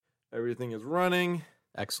Everything is running.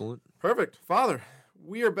 Excellent. Perfect. Father,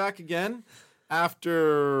 we are back again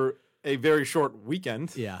after a very short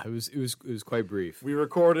weekend. Yeah, it was quite brief. We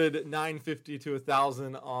recorded 950 to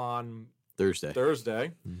 1,000 on Thursday.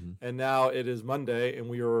 Mm-hmm. And now it is Monday, and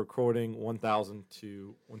we are recording 1,000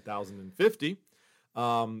 to 1,050.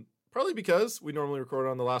 Probably because we normally record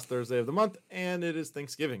on the last Thursday of the month, and it is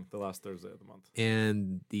Thanksgiving, the last Thursday of the month.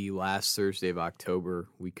 And the last Thursday of October,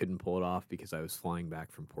 we couldn't pull it off because I was flying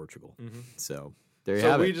back from Portugal. Mm-hmm. So there you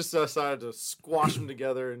have it. So we just decided to squash them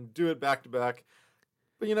together and do it back to back.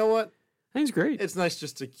 But you know what? I think it's great. It's nice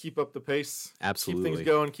just to keep up the pace. Absolutely. Keep things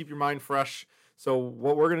going, keep your mind fresh. So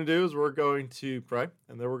what we're going to do is we're going to pray,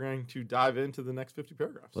 and then we're going to dive into the next 50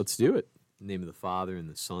 paragraphs. Let's do it. In the name of the Father, and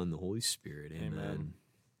the Son, and the Holy Spirit. Amen.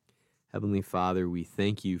 Heavenly Father, we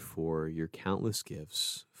thank you for your countless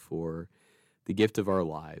gifts, for the gift of our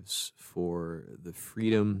lives, for the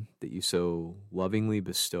freedom that you so lovingly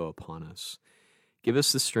bestow upon us. Give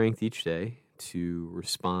us the strength each day to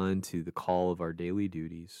respond to the call of our daily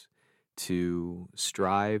duties, to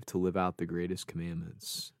strive to live out the greatest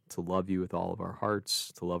commandments, to love you with all of our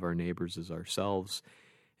hearts, to love our neighbors as ourselves,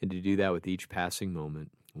 and to do that with each passing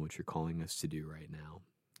moment, which you're calling us to do right now.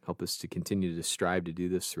 Help us to continue to strive to do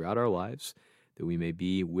this throughout our lives, that we may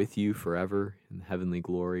be with you forever in the heavenly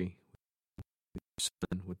glory, with your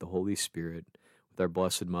Son, with the Holy Spirit, with our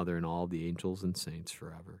Blessed Mother and all the angels and saints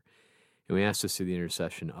forever. And we ask this through the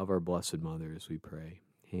intercession of our Blessed Mother as we pray.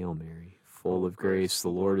 Hail Mary, full of grace, the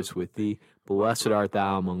Lord is with thee. Blessed art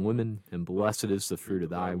thou among women, and blessed is the fruit of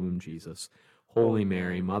thy womb, Jesus. Holy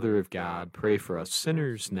Mary, Mother of God, pray for us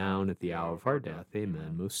sinners now and at the hour of our death.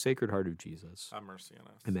 Amen. Most Sacred Heart of Jesus, Have mercy on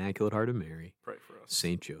us. Immaculate Heart of Mary, Pray for us.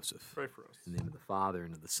 Saint Joseph. Pray for us. In the name of the Father,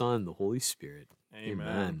 and of the Son, and the Holy Spirit.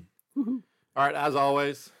 Amen. Amen. All right, as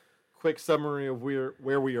always, quick summary of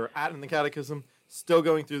where we are at in the Catechism. Still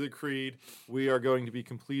going through the Creed. We are going to be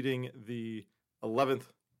completing the 11th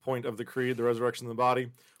point of the Creed, the resurrection of the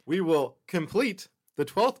body. We will complete the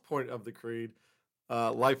 12th point of the Creed,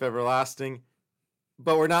 life everlasting.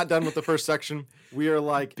 But we're not done with the first section. We are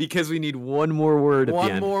like... Because we need one more word at the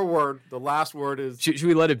end. One more word. The last word is... Should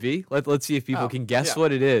we let it be? Let's see if people can guess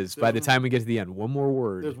what it is by the time we get to the end. One more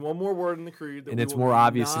word. There's one more word in the Creed that and it's more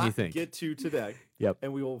obvious than you think. Get to today. Yep.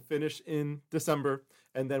 And we will finish in December,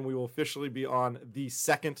 and then we will officially be on the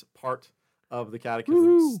second part of the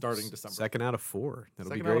Catechism starting December. Second out of 4.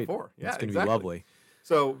 That'll be great. Second out of 4. Yeah, it's going to exactly. be lovely.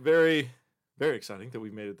 So very, very exciting that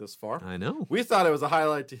we've made it this far. I know. We thought it was a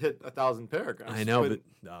highlight to hit 1,000 paragraphs. I know, but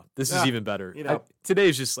no, this is even better. You know,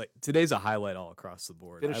 today's a highlight all across the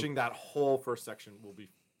board. Finishing that whole first section will be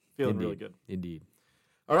feeling really good. Indeed.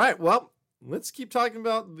 All right, well, let's keep talking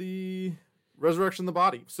about the resurrection of the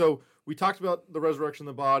body. So we talked about the resurrection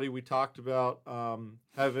of the body. We talked about the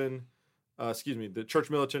church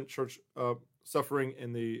militant, church suffering,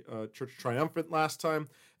 and the church triumphant last time.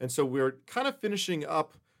 And so we're kind of finishing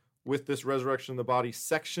up with this resurrection of the body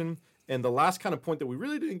section. And the last kind of point that we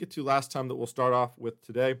really didn't get to last time that we'll start off with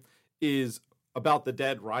today is about the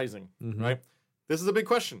dead rising, right? This is a big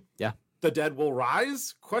question. Yeah. The dead will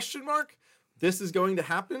rise? ? This is going to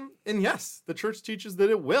happen? And yes, the church teaches that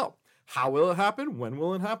it will. How will it happen? When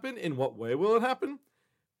will it happen? In what way will it happen?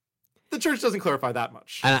 The church doesn't clarify that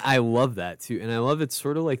much. And I love that too. And I love it's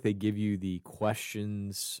sort of like they give you the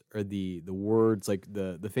questions or the words, like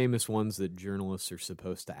the famous ones that journalists are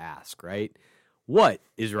supposed to ask, right? What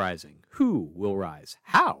is rising? Who will rise?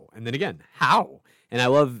 How? And then again, how? And I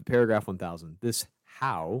love paragraph 1000. This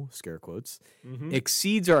how, scare quotes,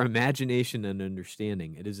 exceeds our imagination and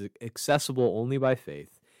understanding. It is accessible only by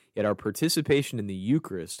faith. Yet our participation in the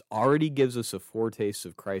Eucharist already gives us a foretaste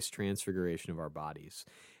of Christ's transfiguration of our bodies.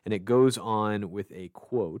 And it goes on with a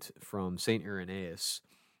quote from St. Irenaeus.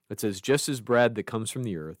 It says, just as bread that comes from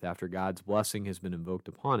the earth after God's blessing has been invoked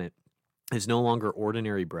upon it is no longer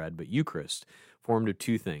ordinary bread, but Eucharist, formed of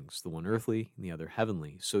two things, the one earthly and the other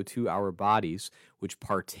heavenly, so too our bodies, which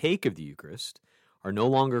partake of the Eucharist, are no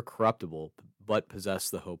longer corruptible, but possess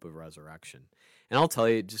the hope of resurrection. And I'll tell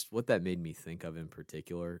you just what that made me think of in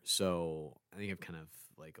particular. So I think I've kind of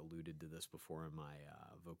like alluded to this before in my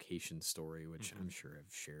vocation story, which I'm sure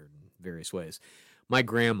I've shared in various ways. My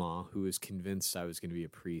grandma, who was convinced I was going to be a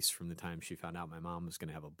priest from the time she found out my mom was going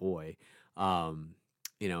to have a boy,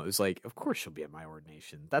 it was like, of course she'll be at my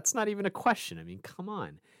ordination. That's not even a question. I mean, come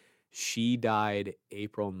on. She died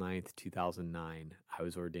April 9th, 2009. I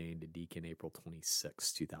was ordained a deacon April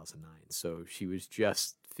 26th, 2009. So she was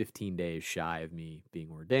just 15 days shy of me being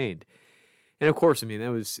ordained. And of course, I mean, it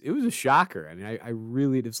was a shocker. I mean, I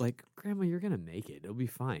really, it was like, Grandma, you're going to make it. It'll be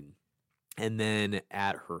fine. And then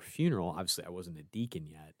at her funeral, obviously I wasn't a deacon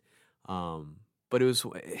yet. but it was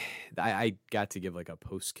I got to give like a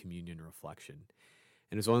post-communion reflection.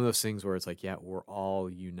 And it's one of those things where it's like, yeah, we're all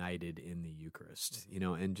united in the Eucharist,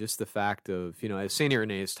 and just the fact of, as St.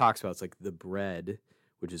 Irenaeus talks about, it's like the bread,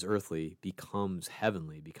 which is earthly, becomes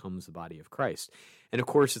heavenly, becomes the body of Christ. And of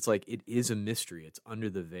course, it's like, it is a mystery. It's under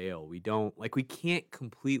the veil. We can't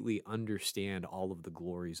completely understand all of the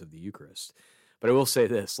glories of the Eucharist. But I will say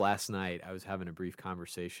this, last night, I was having a brief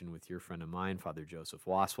conversation with your friend of mine, Father Joseph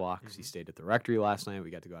Waswa, because he stayed at the rectory last night.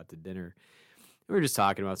 We got to go out to dinner. We were just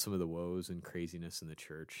talking about some of the woes and craziness in the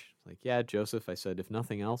church. Like, yeah, Joseph, I said, if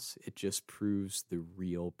nothing else, it just proves the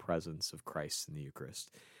real presence of Christ in the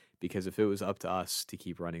Eucharist. Because if it was up to us to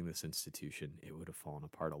keep running this institution, it would have fallen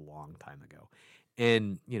apart a long time ago.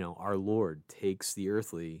 And, our Lord takes the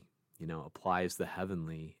earthly, applies the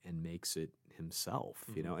heavenly and makes it himself,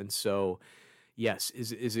 And so, yes,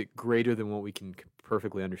 is it greater than what we can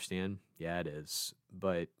perfectly understand? Yeah, it is.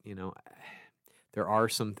 But, there are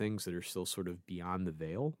some things that are still sort of beyond the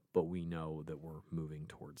veil, but we know that we're moving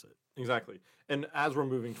towards it. Exactly. And as we're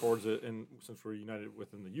moving towards it, and since we're united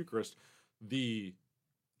within the Eucharist, the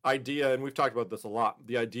idea, and we've talked about this a lot,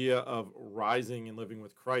 the idea of rising and living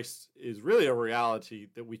with Christ is really a reality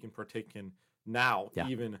that we can partake in now,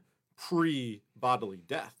 even pre-bodily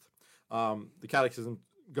death. The Catechism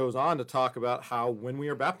goes on to talk about how when we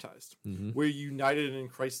are baptized, we're united in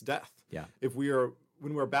Christ's death. Yeah.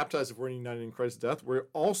 When we're baptized, if we're united in Christ's death, we're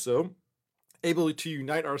also able to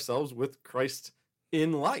unite ourselves with Christ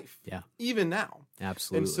in life. Yeah. Even now.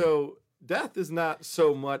 Absolutely. And so death is not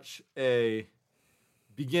so much a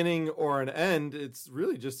beginning or an end. It's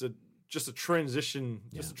really just a transition,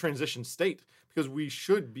 a transition state, because we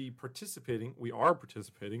should be participating. We are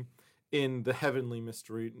participating in the heavenly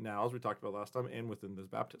mystery now, as we talked about last time, and within this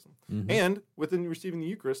baptism, and within receiving the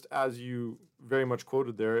Eucharist, as you very much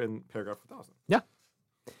quoted there in paragraph 1000. Yeah.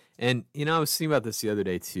 And, I was thinking about this the other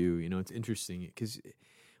day too. It's interesting because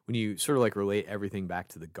when you sort of like relate everything back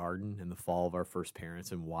to the garden and the fall of our first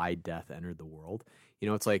parents and why death entered the world,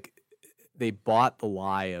 it's like they bought the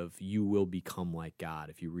lie of you will become like God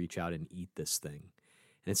if you reach out and eat this thing.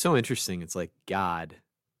 And it's so interesting. It's like God,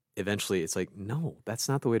 eventually it's like, no, that's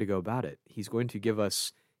not the way to go about it. He's going to give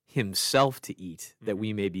us himself to eat that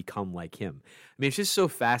we may become like him. I mean, it's just so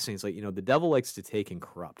fascinating. It's like, the devil likes to take and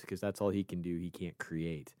corrupt because that's all he can do. He can't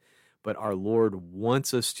create. But our Lord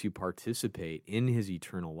wants us to participate in his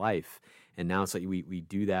eternal life. And now it's like we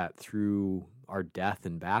do that through our death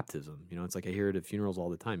and baptism. It's like I hear it at funerals all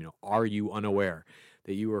the time. Are you unaware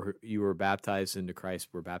that you were baptized into Christ,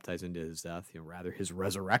 were baptized into his death, rather his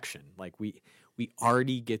resurrection? Like we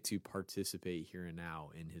already get to participate here and now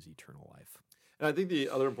in his eternal life. And I think the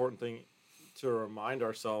other important thing to remind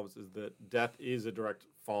ourselves is that death is a direct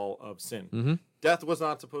fall of sin. Death was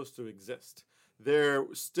not supposed to exist. There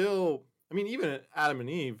still, even Adam and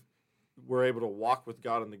Eve were able to walk with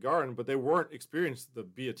God in the garden, but they weren't experiencing the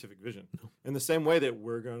beatific vision in the same way that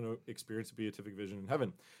we're going to experience beatific vision in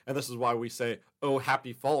heaven. And this is why we say, oh,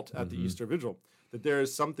 happy fault at the Easter Vigil, that there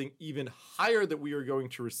is something even higher that we are going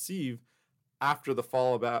to receive after the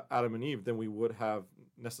fall of Adam and Eve than we would have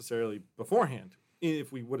necessarily beforehand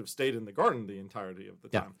if we would have stayed in the garden the entirety of the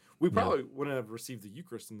time. We probably wouldn't have received the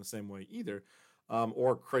Eucharist in the same way either.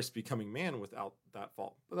 Or Christ becoming man without that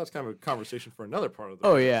fall. But that's kind of a conversation for another part of the,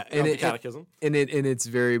 the catechism. And it's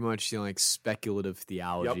very much like speculative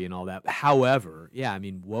theology and all that. However,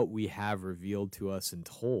 what we have revealed to us and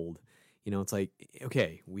told, it's like,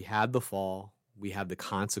 okay, we had the fall, we have the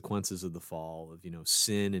consequences of the fall of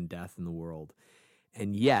sin and death in the world,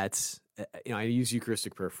 and yet I use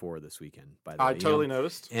Eucharistic Prayer 4 this weekend, by the way. I totally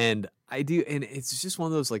noticed. And I do, and it's just one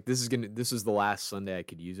of those, like, this is the last Sunday I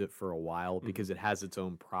could use it for a while because it has its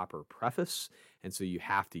own proper preface, and so you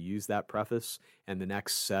have to use that preface, and the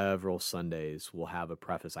next several Sundays will have a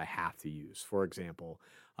preface I have to use. For example,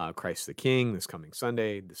 Christ the King this coming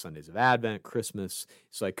Sunday, the Sundays of Advent, Christmas,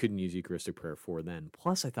 so I couldn't use Eucharistic Prayer 4 then.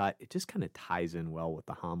 Plus, I thought it just kind of ties in well with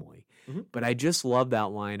the homily. But I just love that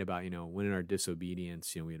line about, when in our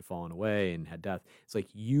disobedience, we had fallen away and had death. It's like,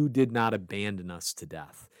 you did not abandon us to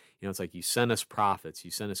death. It's like you sent us prophets, you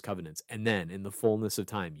sent us covenants, and then in the fullness of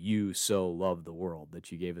time, you so loved the world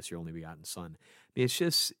that you gave us your only begotten Son. I mean,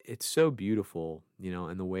 it's so beautiful,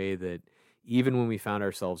 in the way that even when we found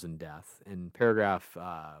ourselves in death, and paragraph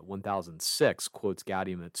 1006 quotes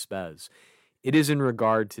Gaudium et Spes, it is in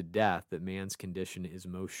regard to death that man's condition is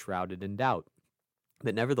most shrouded in doubt.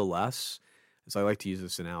 But nevertheless, as I like to use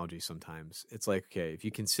this analogy sometimes, it's like, okay, if you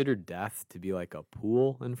consider death to be like a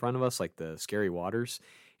pool in front of us, like the scary waters,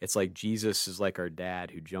 it's like Jesus is like our dad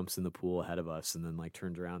who jumps in the pool ahead of us and then like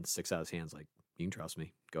turns around and sticks out his hands like, you can trust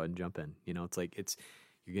me, go ahead and jump in. It's like,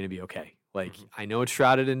 you're going to be okay. Like, Mhm. I know it's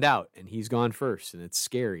shrouded in doubt, and he's gone first, and it's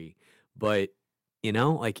scary, but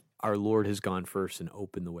like our Lord has gone first and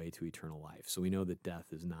opened the way to eternal life. So we know that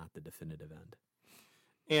death is not the definitive end.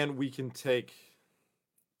 And we can take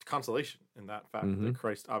consolation in that fact Mhm. that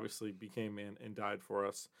Christ obviously became man and died for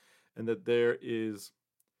us, and that there is,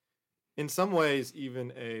 in some ways,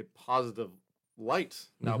 even a positive light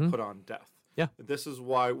now Mhm. put on death. Yeah. This is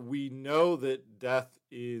why we know that death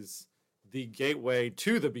is the gateway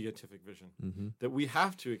to the beatific vision, Mm-hmm. that we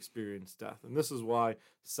have to experience death. And this is why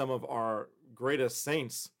some of our greatest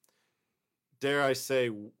saints, dare I say,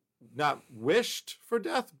 not wished for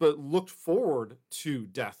death, but looked forward to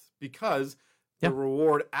death, because Yeah. the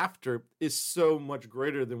reward after is so much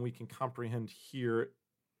greater than we can comprehend here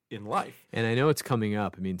in life. And I know it's coming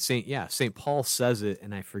up. I mean, Saint Paul says it,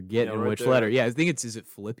 and I forget Yeah, in right which there. letter. Yeah, I think is it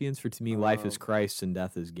Philippians? For to me, life is Um, Christ and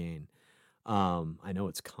death is gain. I know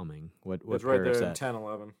it's coming. What It's right prayer is there in that?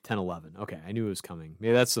 10:11. 10:11. Okay, I knew it was coming.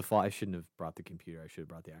 Maybe that's the fault. I shouldn't have brought the computer. I should have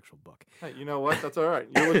brought the actual book. Hey, you know what? That's all right.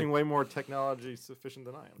 You're looking way more technology sufficient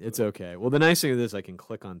than I am. It's today. okay. Well, the nice thing of this, I can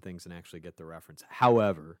click on things and actually get the reference.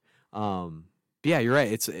 However, yeah, you're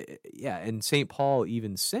right. It's and Saint Paul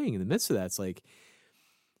even saying in the midst of that, it's like,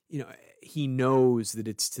 he knows that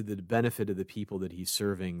it's to the benefit of the people that he's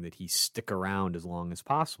serving that he stick around as long as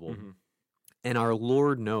possible. Mhm. And our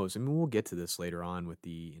Lord knows. I mean, we'll get to this later on with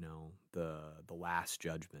the last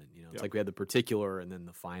judgment. It's Yep. like we had the particular and then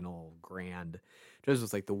the final grand judgment.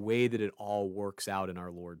 It's like the way that it all works out in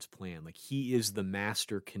our Lord's plan. Like, he is the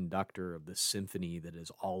master conductor of the symphony that is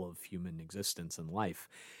all of human existence and life.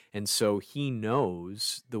 And so he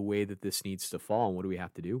knows the way that this needs to fall. And what do we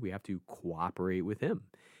have to do? We have to cooperate with him.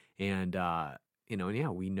 And,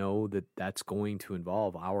 we know that that's going to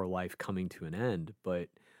involve our life coming to an end, but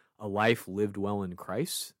a life lived well in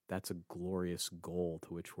Christ, that's a glorious goal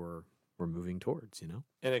to which we're moving towards, And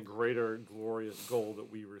a greater glorious goal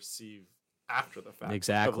that we receive after the fact of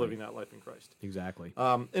Exactly. living that life in Christ. Exactly.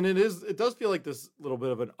 And it does feel like this little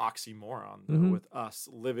bit of an oxymoron, though, Mhm. with us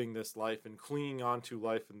living this life and clinging on to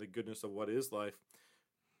life and the goodness of what is life.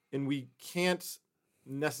 And we can't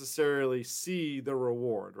necessarily see the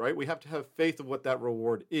reward, right? We have to have faith of what that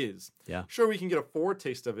reward is. Yeah. Sure, we can get a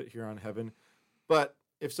foretaste of it here on heaven, but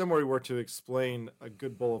if somebody were to explain a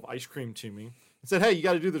good bowl of ice cream to me and said, hey, you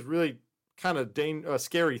got to do this really kind of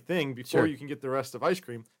scary thing before Sure. you can get the rest of ice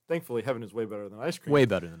cream. Thankfully, heaven is way better than ice cream. Way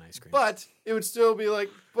better than ice cream. But it would still be like,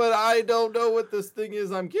 but I don't know what this thing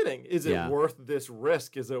is I'm getting. Is it Yeah. worth this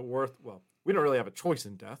risk? Is it worth, well, we don't really have a choice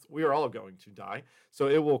in death. We are all going to die. So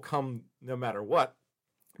it will come no matter what.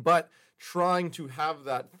 But trying to have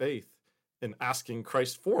that faith and asking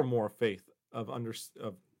Christ for more faith of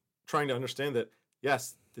trying to understand that,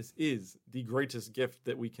 yes, this is the greatest gift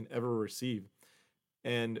that we can ever receive.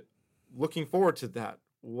 And looking forward to that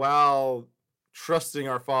while trusting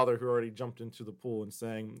our Father who already jumped into the pool and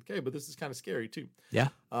saying, okay, but this is kind of scary too. Yeah.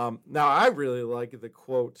 Now, I really like the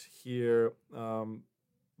quote here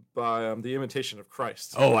by The Imitation of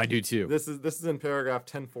Christ. Oh, I do too. This is in paragraph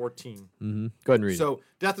 1014. Mm-hmm. Go ahead and read it. So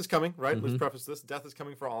death is coming, right? Mhm. Let's preface this. Death is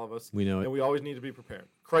coming for all of us. We know it. And we always need to be prepared.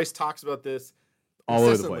 Christ talks about this All over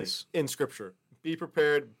the incessantly place. in Scripture. Be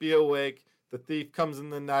prepared, be awake. The thief comes in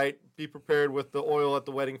the night. Be prepared with the oil at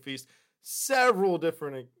the wedding feast. Several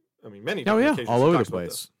different, many Oh, different yeah. occasions All he over the talks about place.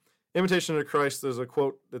 this. Imitation of Christ, there's a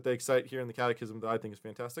quote that they cite here in the Catechism that I think is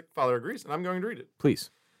fantastic. Father agrees, and I'm going to read it. Please.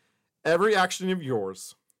 Every action of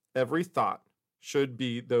yours, every thought, should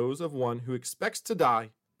be those of one who expects to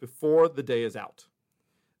die before the day is out.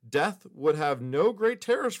 Death would have no great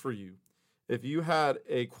terrors for you if you had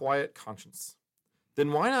a quiet conscience.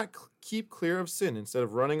 Then why not keep clear of sin instead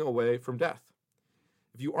of running away from death?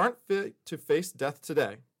 If you aren't fit to face death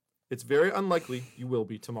today, it's very unlikely you will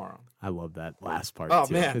be tomorrow. I love that last part. Oh,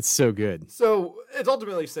 too. man. It's so good. So it's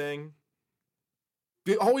ultimately saying,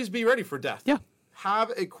 always be ready for death. Yeah.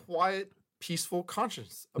 Have a quiet, peaceful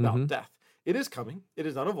conscience about Mhm. death. It is coming. It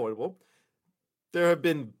is unavoidable. There have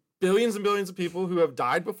been billions and billions of people who have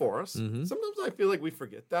died before us. Mhm. Sometimes I feel like we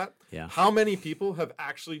forget that. Yeah. How many people have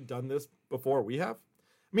actually done this before we have?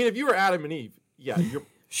 I mean, if you were Adam and Eve, yeah, you're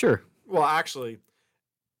Sure. well, actually,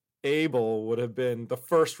 Abel would have been the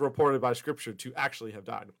first reported by Scripture to actually have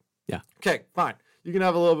died. Yeah. Okay, fine. You can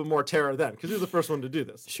have a little bit more terror then, because he was the first one to do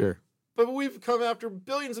this. Sure. But we've come after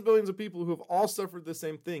billions and billions of people who have all suffered the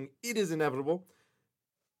same thing. It is inevitable.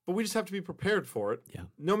 But we just have to be prepared for it. Yeah.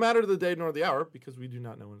 No matter the day nor the hour, because we do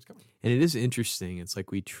not know when it's coming. And it is interesting. It's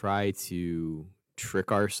like we try to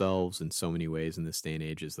trick ourselves in so many ways in this day and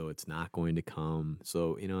age as though it's not going to come.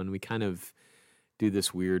 So, and we kind of do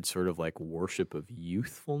this weird sort of like worship of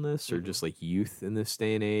youthfulness or Mhm. just like youth in this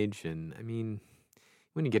day and age. And I mean,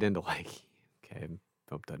 when you get into like, okay, I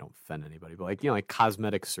hope I don't offend anybody, but like, like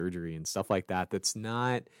cosmetic surgery and stuff like that, that's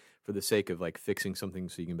not for the sake of like fixing something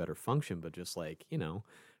so you can better function, but just like,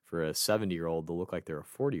 for a 70-year-old to look like they're a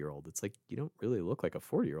 40-year-old. It's like, you don't really look like a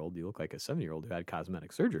 40-year-old. You look like a 70-year-old who had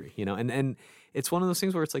cosmetic surgery, and it's one of those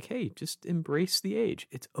things where it's like, hey, just embrace the age.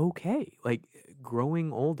 It's okay. Like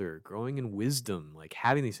growing older, growing in wisdom, like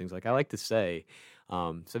having these things. Like I like to say,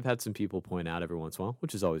 so I've had some people point out every once in a while,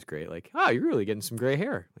 which is always great. Like, oh, you're really getting some gray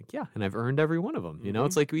hair. Like, yeah. And I've earned every one of them,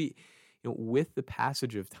 it's like with the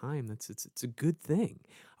passage of time, it's a good thing.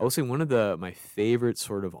 I will say one of my favorite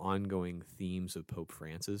sort of ongoing themes of Pope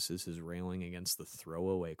Francis is his railing against the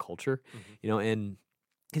throwaway culture, and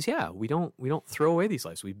because we don't throw away these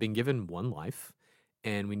lives. We've been given one life,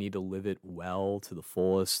 and we need to live it well to the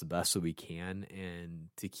fullest, the best that we can, and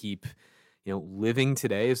to keep living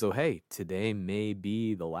today as though, hey, today may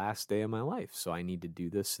be the last day of my life. So I need to do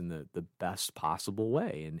this in the best possible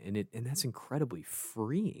way. And that's incredibly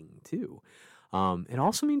freeing too. It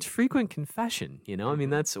also means frequent confession, I mean,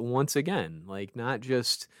 that's once again, like not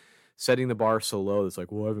just setting the bar so low. It's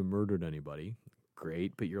like, well, I haven't murdered anybody.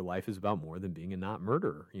 Great. But your life is about more than being a not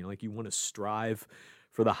murderer. Like you want to strive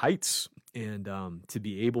for the heights and to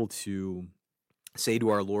be able to say to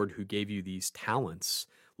our Lord who gave you these talents,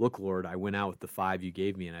 look, Lord, I went out with the 5 you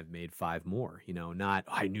gave me and I've made 5 more, not,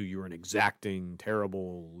 I knew you were an exacting,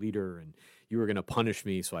 terrible leader and you were going to punish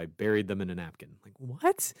me. So I buried them in a napkin. Like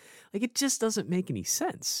what? Like, it just doesn't make any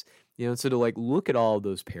sense, so to like, look at all of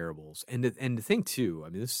those parables and to think too, I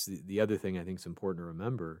mean, this is the other thing I think is important to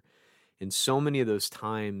remember. In so many of those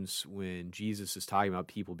times when Jesus is talking about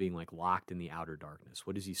people being like locked in the outer darkness,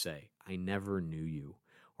 what does he say? I never knew you.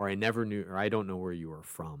 Or I never knew, or I don't know where you are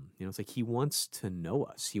from. It's like he wants to know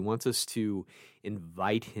us. He wants us to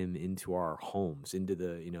invite him into our homes, into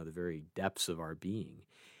the, the very depths of our being.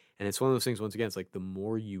 And it's one of those things, once again, it's like the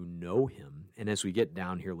more you know him, and as we get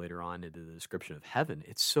down here later on into the description of heaven,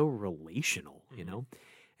 it's so relational,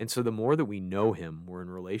 And so the more that we know him, we're in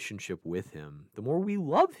relationship with him, the more we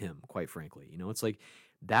love him, quite frankly. It's like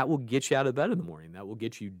that will get you out of bed in the morning. That will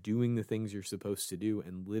get you doing the things you're supposed to do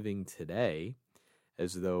and living today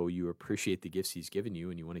as though you appreciate the gifts he's given you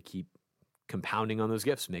and you want to keep compounding on those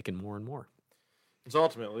gifts, making more and more. So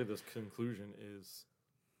ultimately, this conclusion is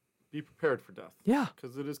be prepared for death. Yeah.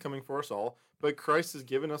 Because it is coming for us all. But Christ has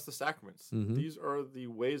given us the sacraments. Mm-hmm. These are the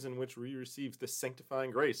ways in which we receive the sanctifying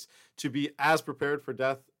grace to be as prepared for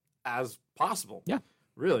death as possible. Yeah.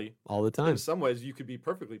 Really. All the time. In some ways, you could be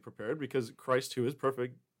perfectly prepared because Christ, who is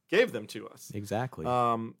perfect, gave them to us. Exactly.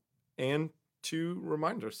 And to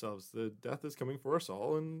remind ourselves that death is coming for us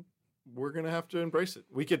all and we're going to have to embrace it.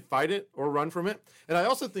 We could fight it or run from it. And I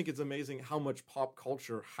also think it's amazing how much pop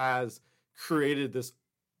culture has created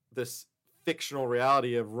this fictional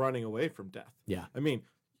reality of running away from death. Yeah. I mean,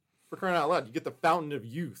 for crying out loud, you get the Fountain of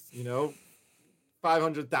Youth,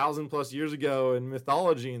 500,000 plus years ago in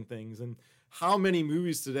mythology and things. And how many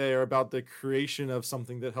movies today are about the creation of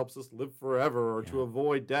something that helps us live forever or to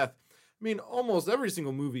avoid death? I mean, almost every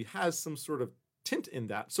single movie has some sort of tint in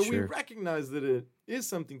that. So we recognize that it is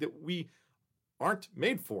something that we aren't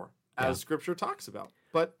made for, as Scripture talks about.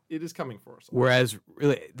 But it is coming for us. Whereas,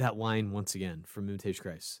 really, that line, once again, from Imitation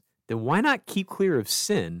Christ, then why not keep clear of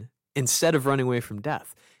sin instead of running away from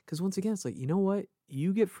death? Because once again, it's like, you know what?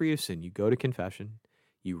 You get free of sin. You go to confession.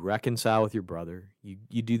 You reconcile with your brother.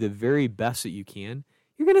 You do the very best that you can.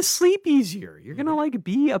 You're going to sleep easier. You're going to, like,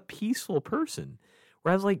 be a peaceful person.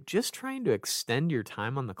 Whereas, like, just trying to extend your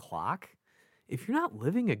time on the clock, if you're not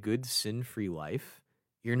living a good sin-free life,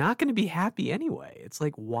 you're not going to be happy anyway. It's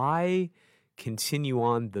like, why continue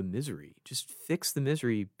on the misery? Just fix the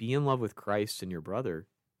misery, be in love with Christ and your brother.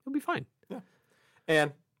 You'll be fine. Yeah.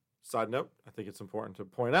 And, side note, I think it's important to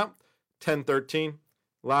point out, 10:13,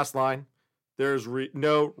 last line, there's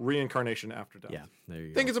no reincarnation after death. Yeah, there you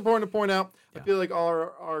go. I think it's important to point out. Yeah. I feel like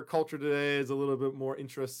our culture today is a little bit more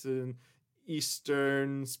interested in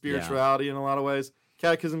Eastern spirituality in a lot of ways.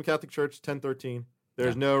 Catechism, Catholic Church, 10:13.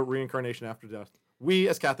 There's no reincarnation after death. We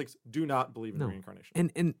as Catholics do not believe in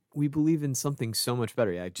reincarnation. And we believe in something so much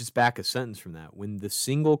better. Yeah, just back a sentence from that. When the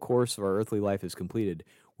single course of our earthly life is completed,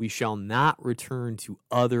 we shall not return to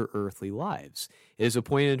other earthly lives. It is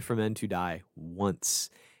appointed for men to die once.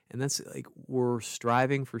 And that's like, we're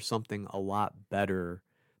striving for something a lot better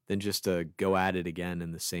than just to go at it again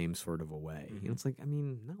in the same sort of a way. Mm-hmm. It's like, I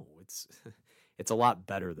mean, no, it's a lot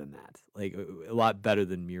better than that. Like, a lot better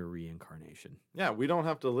than mere reincarnation. Yeah, we don't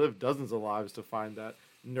have to live dozens of lives to find that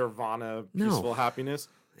nirvana, peaceful happiness.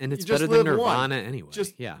 And it's better than nirvana anyway.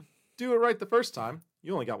 Just do it right the first time.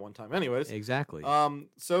 You only got one time anyways. Exactly.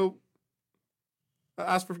 So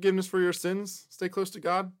ask for forgiveness for your sins, stay close to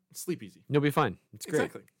God, sleep easy. You'll be fine. It's great.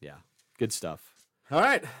 Exactly. Yeah. Good stuff. All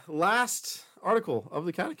right, last article of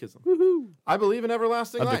the Catechism. Woohoo. I believe in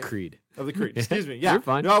everlasting Of life. the creed. Of the creed. Excuse me. Yeah. You're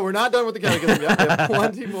fine. No, we're not done with the Catechism yet. We have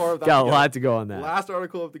plenty more of that. Got to a go. lot to go on that. Last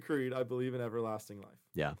article of the creed. I believe in everlasting life.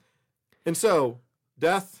 Yeah. And so,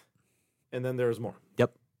 death, and then there's more.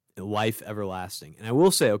 Yep. Life everlasting. And I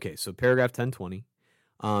will say, okay, so paragraph 1020,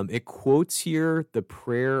 it quotes here the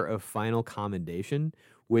prayer of final commendation,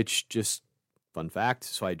 which just, fun fact,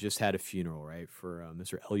 so I just had a funeral, right, for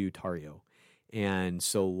Mr. Eleuterio. And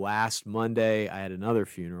so last Monday, I had another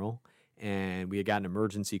funeral, and we had got an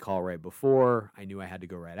emergency call right before. I knew I had to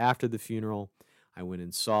go right after the funeral. I went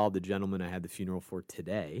and saw the gentleman I had the funeral for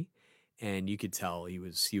today, and you could tell he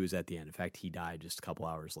was at the end. In fact, he died just a couple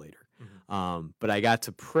hours later. Mm-hmm. But I got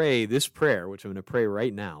to pray this prayer, which I'm going to pray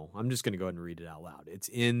right now. I'm just going to go ahead and read it out loud. It's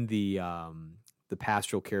in the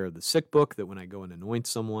Pastoral Care of the Sick book, that when I go and anoint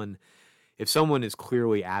someone, if someone is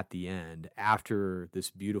clearly at the end, after this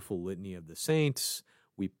beautiful litany of the saints,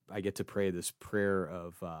 I get to pray this prayer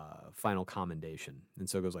of final commendation. And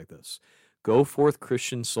so it goes like this. Go forth,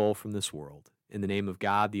 Christian soul, from this world, in the name of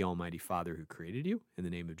God, the Almighty Father who created you, in the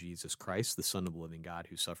name of Jesus Christ, the Son of the living God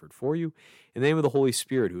who suffered for you, in the name of the Holy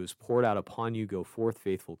Spirit who is poured out upon you, go forth,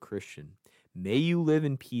 faithful Christian. May you live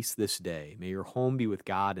in peace this day. May your home be with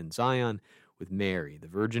God in Zion, with Mary, the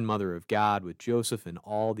Virgin Mother of God, with Joseph and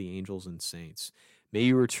all the angels and saints. May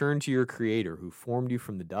you return to your Creator who formed you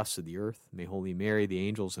from the dust of the earth. May Holy Mary, the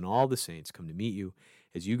angels, and all the saints come to meet you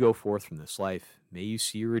as you go forth from this life. May you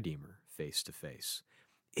see your Redeemer face to face.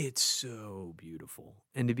 It's so beautiful.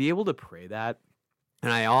 And to be able to pray that,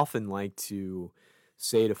 and I often like to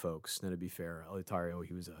say to folks, now to be fair, Eleuterio,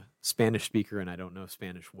 he was a Spanish speaker, and I don't know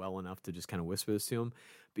Spanish well enough to just kind of whisper this to him.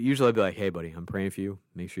 But usually I'd be like, hey, buddy, I'm praying for you.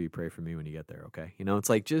 Make sure you pray for me when you get there, okay? You know, it's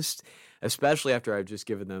like just, especially after I've just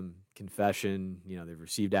given them confession, you know, they've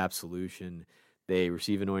received absolution, they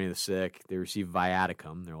receive anointing of the sick, they receive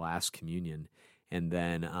viaticum, their last communion, and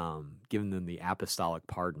then giving them the apostolic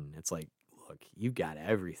pardon. It's like, look, you've got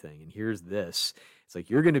everything, and here's this. It's like,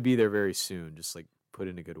 you're going to be there very soon. Just like, put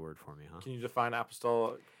in a good word for me, huh? Can you define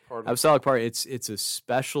apostolic pardon? Apostolic pardon, it's a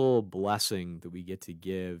special blessing that we get to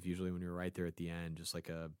give, usually when you're right there at the end, just like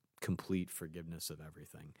a complete forgiveness of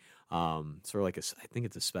everything. Sort of like I think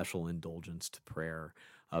it's a special indulgence to prayer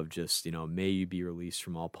of just, you know, may you be released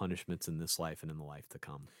from all punishments in this life and in the life to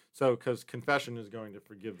come. So, because confession is going to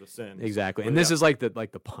forgive the sins. Exactly. But And this is like the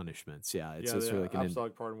punishments. Yeah. It's the sort of like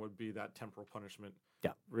apostolic pardon would be that temporal punishment.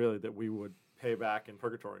 Yeah. Really, that we would pay back in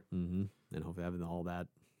purgatory. Mm-hmm. And hopefully having all that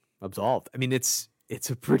absolved. I mean, it's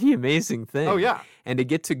a pretty amazing thing. Oh, yeah. And to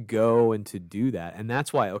get to go and to do that. And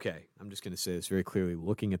that's why, okay, I'm just going to say this very clearly,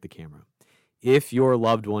 looking at the camera. If your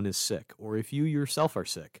loved one is sick, or if you yourself are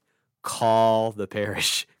sick, call the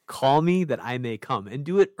parish. Call me that I may come, and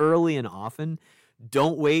do it early and often.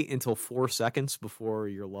 Don't wait until 4 seconds before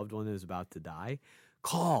your loved one is about to die.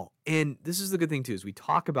 Call. And this is the good thing too, is we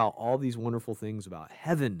talk about all these wonderful things about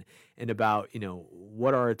heaven and about, you know,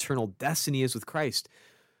 what our eternal destiny is with Christ.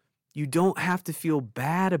 You don't have to feel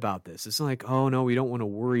bad about this. It's not like, oh no, we don't want to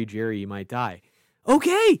worry Jerry, he might die.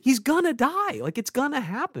 Okay, he's gonna die. Like, it's gonna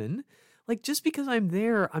happen. Like, just because I'm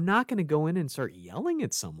there, I'm not gonna go in and start yelling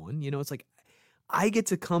at someone. You know, it's like, I get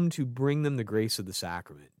to come to bring them the grace of the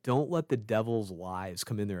sacrament. Don't let the devil's lies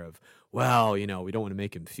come in there of, well, you know, we don't want to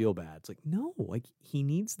make him feel bad. It's like, no, like, he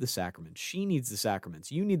needs the sacrament. She needs the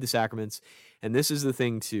sacraments. You need the sacraments. And this is the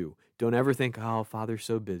thing too. Don't ever think, oh, Father's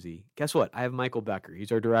so busy. Guess what? I have Michael Becker.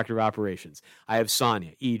 He's our director of operations. I have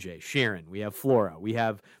Sonia, EJ, Sharon. We have Flora. We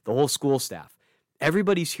have the whole school staff.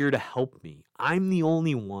 Everybody's here to help me. I'm the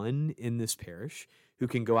only one in this parish who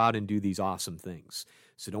can go out and do these awesome things.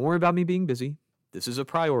 So don't worry about me being busy. This is a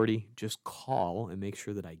priority. Just call and make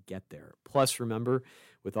sure that I get there. Plus, remember,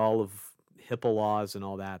 with all of HIPAA laws and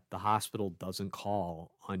all that, the hospital doesn't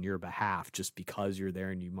call on your behalf just because you're there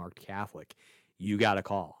and you marked Catholic. You got to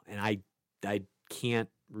call. And I can't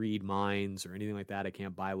read minds or anything like that. I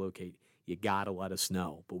can't bilocate. You got to let us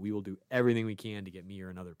know. But we will do everything we can to get me or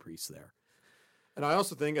another priest there. And I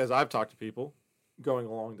also think, as I've talked to people going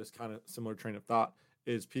along this kind of similar train of thought,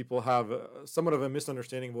 is people have somewhat of a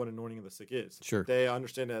misunderstanding of what anointing of the sick is. Sure. They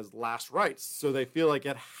understand it as last rites, so they feel like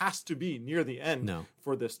it has to be near the end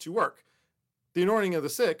for this to work. The anointing of the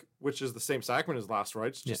sick, which is the same sacrament as last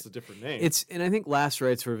rites, just a different name. And I think last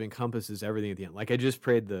rites sort of encompasses everything at the end. Like, I just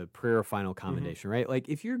prayed the prayer of final commendation, right? Like,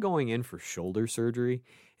 if you're going in for shoulder surgery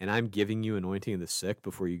and I'm giving you anointing of the sick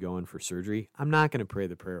before you go in for surgery, I'm not going to pray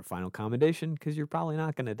the prayer of final commendation because you're probably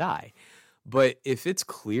not going to die. But if it's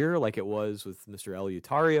clear, like it was with Mr.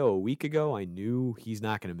 Eleuterio a week ago, I knew he's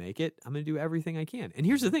not going to make it. I'm going to do everything I can. And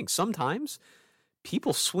here's the thing: sometimes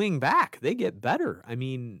people swing back, they get better. I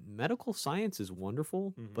mean, medical science is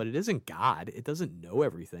wonderful, but it isn't God. It doesn't know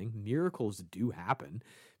everything. Miracles do happen.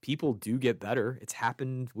 People do get better. It's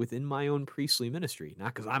happened within my own priestly ministry,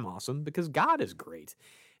 not because I'm awesome, because God is great.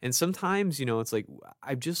 And sometimes, it's like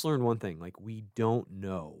I've just learned one thing, like we don't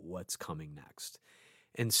know what's coming next.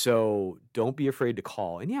 And so don't be afraid to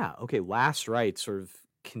call. And yeah, okay, last right sort of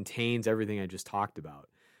contains everything I just talked about.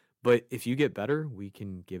 But if you get better, we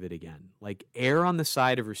can give it again. Like err on the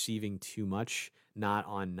side of receiving too much, not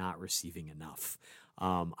on not receiving enough.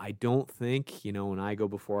 I don't think, when I go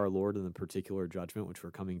before our Lord in the particular judgment, which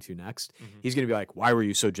we're coming to next, he's going to be like, why were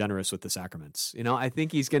you so generous with the sacraments? I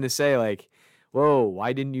think he's going to say like, whoa,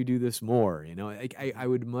 why didn't you do this more? I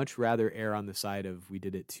would much rather err on the side of we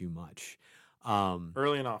did it too much.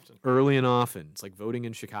 Early and often. It's like voting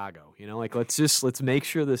in Chicago, like let's make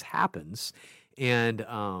sure this happens. And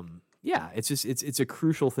it's a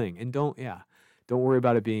crucial thing. And don't worry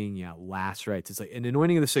about it being last rites. It's like an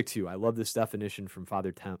anointing of the sick too. I love this definition from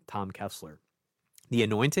Father Tom Kessler. The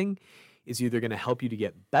anointing is either going to help you to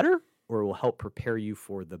get better or it will help prepare you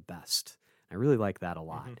for the best. I really like that a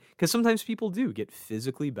lot because sometimes people do get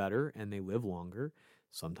physically better and they live longer.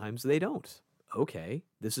 Sometimes they don't. Okay,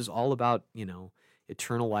 this is all about,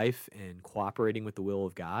 eternal life and cooperating with the will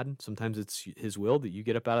of God. Sometimes it's his will that you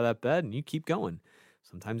get up out of that bed and you keep going.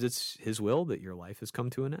 Sometimes it's his will that your life has come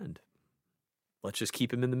to an end. Let's just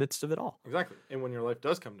keep him in the midst of it all. Exactly. And when your life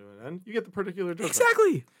does come to an end, you get the particular judgment.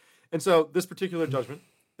 Exactly. And so this particular judgment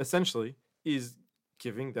essentially is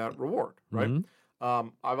giving that reward, right?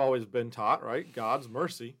 I've always been taught, right? God's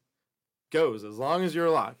mercy goes as long as you're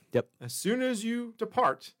alive. Yep. As soon as you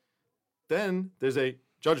depart, then there's a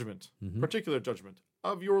judgment, particular judgment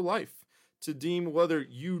of your life to deem whether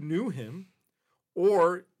you knew him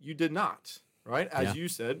or you did not, right? As you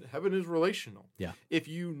said, heaven is relational. Yeah. If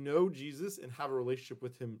you know Jesus and have a relationship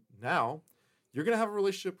with him now, you're going to have a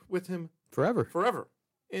relationship with him forever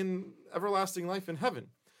in everlasting life in heaven.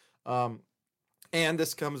 And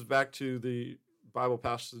this comes back to the Bible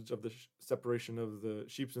passage of the separation of the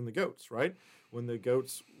sheep and the goats, right? When the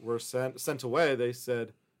goats were sent away, they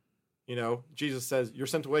said, Jesus says, you're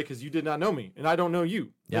sent away because you did not know me, and I don't know you.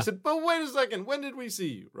 Yeah. They said, but wait a second, when did we see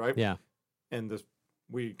you, right? Yeah. And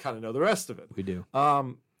we kind of know the rest of it. We do.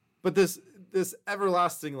 But this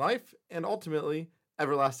everlasting life and ultimately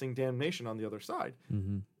everlasting damnation on the other side.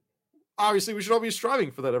 Obviously, we should all be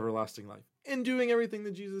striving for that everlasting life and doing everything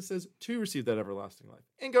that Jesus says to receive that everlasting life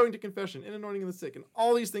and going to confession and anointing the sick and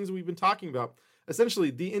all these things we've been talking about.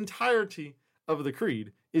 Essentially, the entirety of the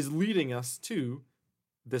creed is leading us to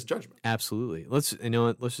this judgment. Absolutely. Let's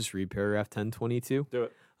just read paragraph 1022. Do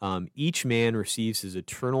it. Each man receives his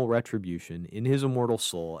eternal retribution in his immortal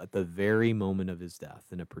soul at the very moment of his death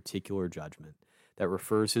in a particular judgment that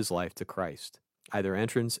refers his life to Christ, either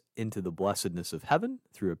entrance into the blessedness of heaven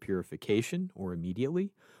through a purification or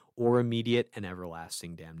immediate and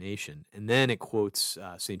everlasting damnation. And then it quotes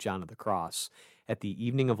St. John of the Cross, at the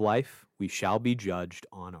evening of life, we shall be judged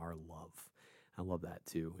on our love. I love that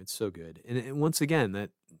too. It's so good. And once again,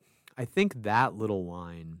 I think that little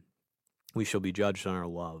line, we shall be judged on our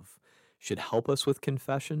love, should help us with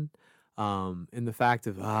confession. And the fact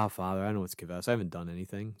of, Father, I know what's confess. I haven't done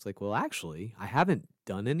anything. It's like, well, actually, I haven't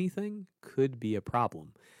done anything could be a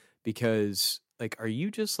problem because like, are you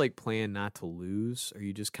just like playing not to lose? Are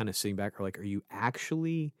you just kind of sitting back or like, are you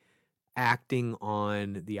actually acting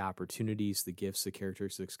on the opportunities, the gifts, the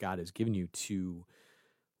characteristics God has given you to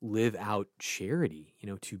live out charity,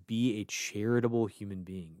 to be a charitable human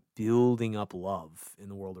being, building up love in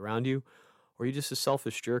the world around you? Or are you just a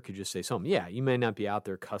selfish jerk who just say something? Yeah, you may not be out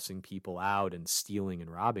there cussing people out and stealing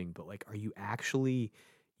and robbing, but like, are you actually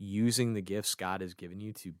using the gifts God has given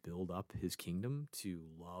you to build up his kingdom, to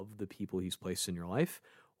love the people he's placed in your life?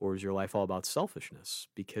 Or is your life all about selfishness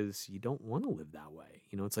because you don't want to live that way?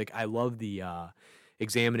 It's like, I love the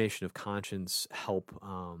examination of conscience help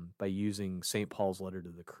by using St. Paul's letter to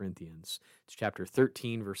the Corinthians. It's chapter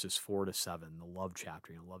 13, verses 4-7, the love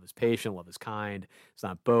chapter. Love is patient, love is kind, it's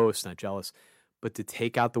not boast, not jealous. But to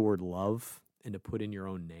take out the word love and to put in your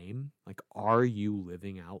own name, like, are you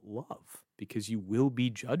living out love? Because you will be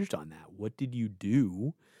judged on that. What did you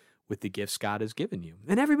do with the gifts God has given you?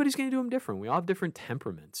 And everybody's going to do them different. We all have different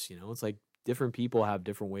temperaments. It's like different people have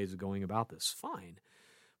different ways of going about this. Fine.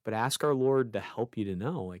 But ask our Lord to help you to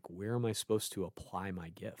know, like, where am I supposed to apply my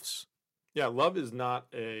gifts? Yeah, love is not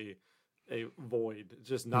a void. It's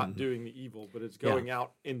just not doing the evil, but it's going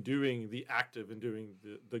out and doing the active and doing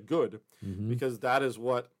the good, because that is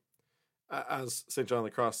what as St. John of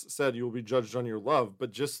the Cross said, you will be judged on your love.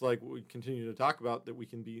 But just like we continue to talk about, that we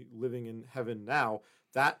can be living in heaven now,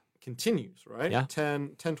 that continues, right? Yeah.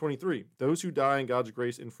 10:23. Those who die in God's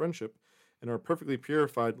grace in friendship and are perfectly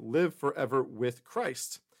purified live forever with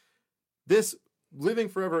Christ. This living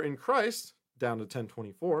forever in Christ, down to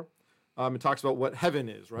 10:24, it talks about what heaven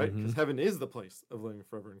is, right? Because heaven is the place of living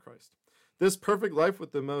forever in Christ. This perfect life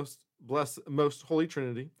with the most holy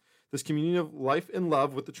Trinity, this communion of life and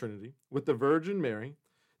love with the Trinity, with the Virgin Mary,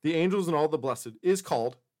 the angels and all the blessed, is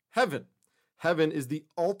called heaven. Heaven is the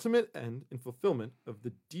ultimate end and fulfillment of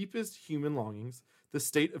the deepest human longings, the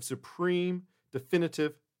state of supreme,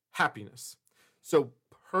 definitive happiness. So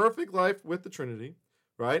perfect life with the Trinity,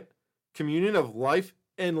 right? Communion of life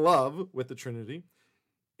and love with the Trinity,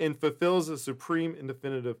 and fulfills a supreme and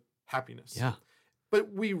definitive happiness. Yeah.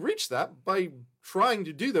 But we reach that by trying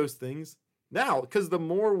to do those things now, because the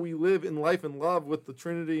more we live in life and love with the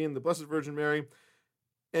Trinity and the Blessed Virgin Mary,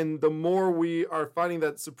 and the more we are finding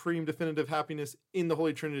that supreme definitive happiness in the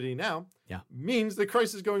Holy Trinity now, means that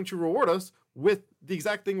Christ is going to reward us with the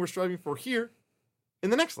exact thing we're striving for here in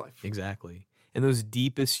the next life. Exactly. And those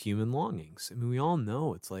deepest human longings. I mean, we all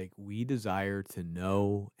know it's like we desire to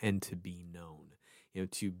know and to be known,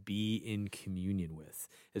 to be in communion with.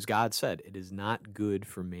 As God said, it is not good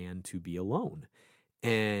for man to be alone.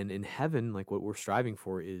 And in heaven, like what we're striving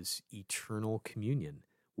for is eternal communion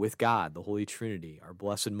with God, the Holy Trinity, our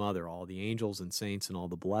Blessed Mother, all the angels and saints and all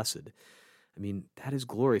the blessed. I mean, that is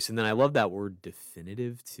glorious. And then I love that word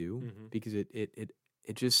definitive too, because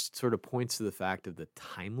it just sort of points to the fact of the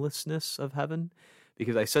timelessness of heaven.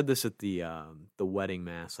 Because I said this at the wedding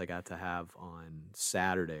mass I got to have on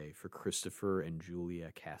Saturday for Christopher and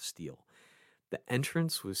Julia Castile. The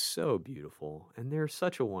entrance was so beautiful, and they're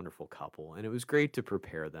such a wonderful couple, and it was great to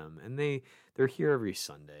prepare them. And they're here every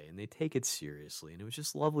Sunday, and they take it seriously, and it was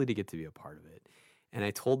just lovely to get to be a part of it. And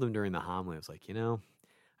I told them during the homily, I was like,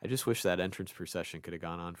 I just wish that entrance procession could have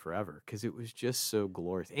gone on forever, because it was just so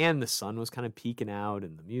glorious. And the sun was kind of peeking out,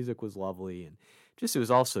 and the music was lovely, and just it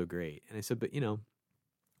was all so great. And I said, but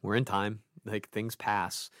we're in time, like things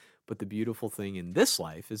pass. But the beautiful thing in this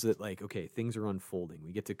life is that, like, okay, things are unfolding.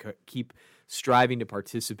 We get to keep striving to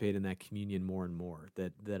participate in that communion more and more,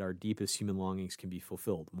 that our deepest human longings can be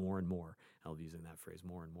fulfilled more and more. I'll be using that phrase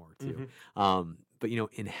more and more too. But,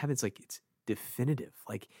 in heaven, it's like it's definitive.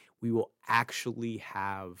 Like we will actually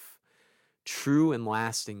have true and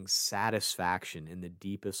lasting satisfaction in the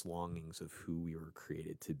deepest longings of who we were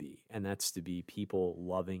created to be. And that's to be people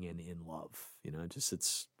loving and in love.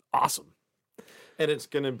 It's awesome. And it's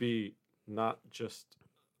going to be not just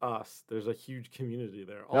us. There's a huge community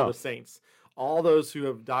there. All the saints, all those who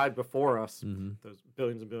have died before us, those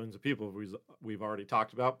billions and billions of people we've already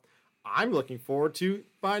talked about. I'm looking forward to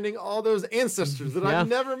finding all those ancestors that I've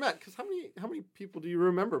never met. Because how many people do you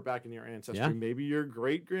remember back in your ancestry? Yeah. Maybe your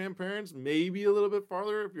great-grandparents, maybe a little bit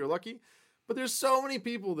farther if you're lucky. But there's so many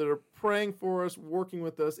people that are praying for us, working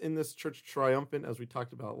with us in this church triumphant, as we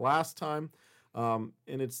talked about last time. And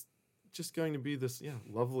it's just going to be this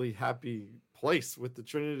lovely, happy place with the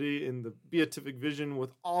Trinity and the beatific vision with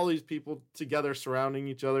all these people together surrounding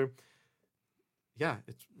each other. Yeah,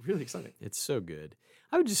 it's really exciting. It's so good.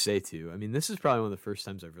 I would just say too, I mean, this is probably one of the first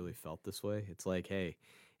times I've really felt this way. It's like, hey,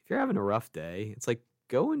 if you're having a rough day, it's like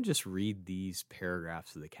go and just read these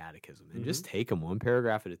paragraphs of the catechism and just take them one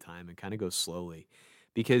paragraph at a time and kind of go slowly.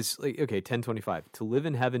 Because, like, okay, 10:25, to live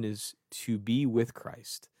in heaven is to be with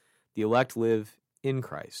Christ. The elect live in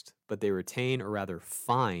Christ, but they retain, or rather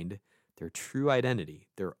find, their true identity,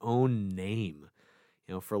 their own name.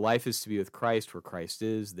 For life is to be with Christ. Where Christ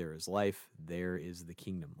is, there is life, there is the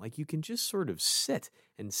kingdom. Like you can just sort of sit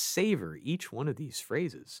and savor each one of these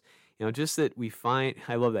phrases. Just that we find,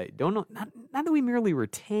 I love that. Not that we merely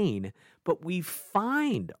retain, but we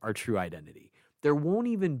find our true identity. There won't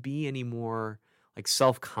even be any more like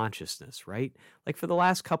self-consciousness, right? Like for the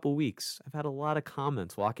last couple weeks, I've had a lot of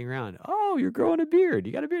comments walking around. Oh, you're growing a beard.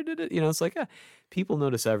 You got a beard. It's like people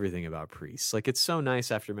notice everything about priests. Like it's so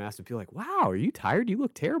nice after Mass and feel like, wow, are you tired? You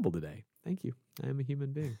look terrible today. Thank you. I am a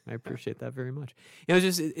human being. I appreciate that very much.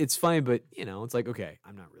 It's funny, but it's like, okay,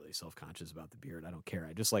 I'm not really self-conscious about the beard. I don't care.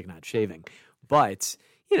 I just like not shaving. But,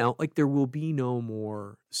 like there will be no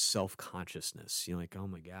more self-consciousness. Like, oh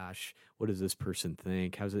my gosh, what does this person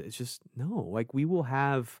think? How's it? It's just, no, like we will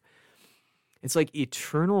have, it's like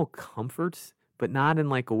eternal comfort, but not in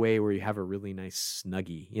like a way where you have a really nice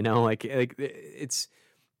snuggie, like it's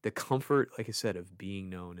the comfort, like I said, of being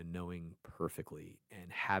known and knowing perfectly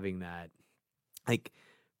and having that like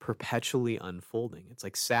perpetually unfolding. It's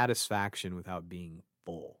like satisfaction without being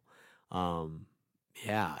full.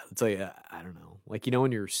 Yeah, it's like I don't know, like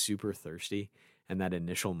when you're super thirsty and that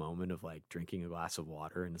initial moment of like drinking a glass of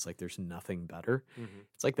water and it's like there's nothing better. Hmm.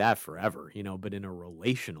 It's like that forever, but in a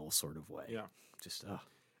relational sort of way. Yeah. Just so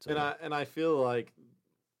And good. I feel like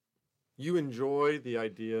you enjoy the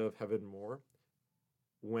idea of heaven more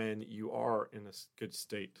when you are in a good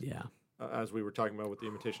state. Yeah, As we were talking about with the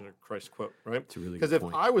Imitation of Christ quote, right? it's a really Because good if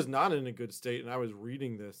point. I was not in a good state and I was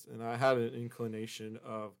reading this and I had an inclination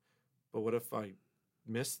of, but what if I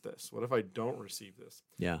miss this? What if I don't receive this?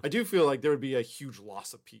 Yeah, I do feel like there would be a huge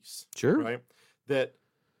loss of peace, sure. right? That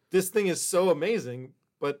this thing is so amazing,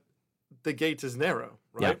 but the gate is narrow,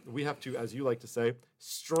 right? Yeah. We have to, as you like to say,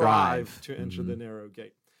 strive Strive. to enter Mhm. the narrow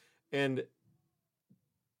gate. And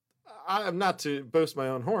I am not to boast my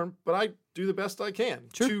own horn, but I do the best I can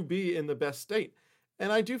Sure. to be in the best state.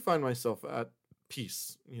 And I do find myself at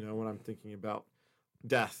peace, when I'm thinking about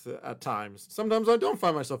death at times. Sometimes I don't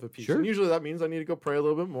find myself at peace. Sure. And usually that means I need to go pray a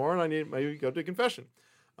little bit more and I need maybe go to confession.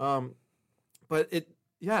 But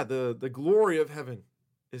the glory of heaven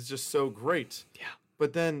is just so great. Yeah.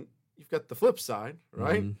 But then you've got the flip side,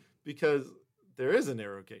 right? Mhm. Because there is a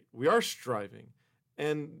narrow gate. We are striving.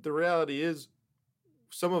 And the reality is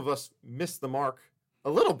some of us miss the mark a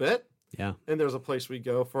little bit, Yeah. and there's a place we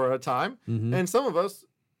go for a time. Mhm. And some of us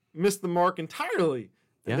miss the mark entirely,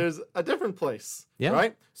 and Yeah. there's a different place, Yeah.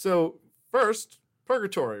 right? So first,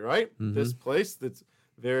 purgatory, right? Mhm. This place that's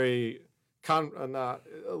very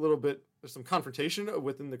a little bit. There's some confrontation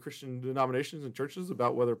within the Christian denominations and churches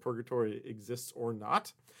about whether purgatory exists or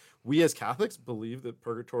not. We as Catholics believe that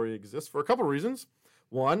purgatory exists for a couple reasons.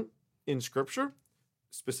 One, in Scripture,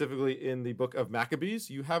 specifically in the book of Maccabees,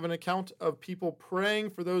 you have an account of people praying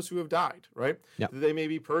for those who have died, right? Yep. That they may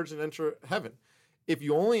be purged and enter heaven. If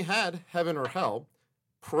you only had heaven or hell,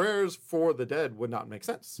 prayers for the dead would not make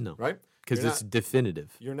sense, No. right? Because You're it's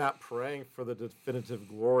definitive. You're not praying for the definitive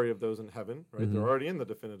glory of those in heaven, right? Mhm. They're already in the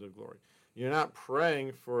definitive glory. You're not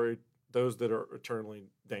praying for those that are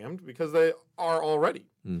eternally damned because they are already.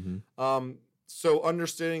 Mm-hmm. So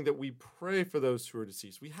understanding that we pray for those who are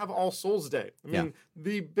deceased. We have All Souls Day. I mean,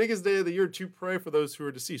 the biggest day of the year to pray for those who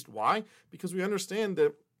are deceased. Why? Because we understand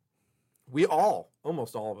that we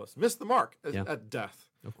almost all of us, miss the mark at death.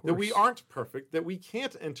 Of course. That we aren't perfect, that we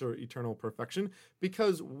can't enter eternal perfection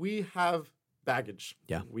because we have baggage.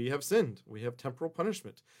 Yeah. We have sinned. We have temporal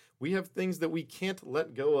punishment. We have things that we can't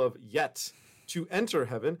let go of yet to enter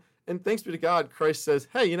heaven. And thanks be to God, Christ says,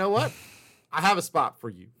 hey, you know what? I have a spot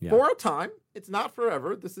for you. Yeah. For a time. It's not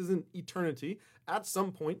forever. This isn't eternity. At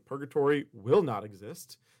some point, purgatory will not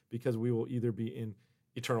exist because we will either be in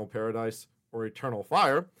eternal paradise or eternal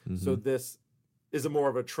fire. So this is a more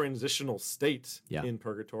of a transitional state in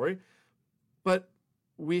purgatory. But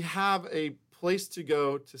we have a place to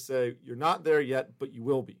go to say, you're not there yet, but you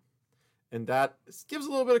will be. And that gives a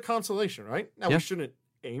little bit of consolation, right? Now, we shouldn't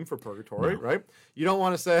aim for purgatory, right? You don't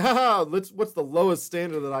want to say, what's the lowest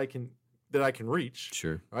standard that I can reach,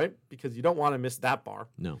 Sure. right? Because you don't want to miss that bar.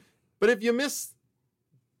 No. But if you miss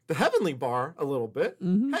the heavenly bar a little bit,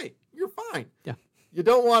 hey, you're fine. Yeah. You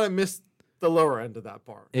don't want to miss the lower end of that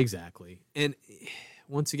bar. Exactly. And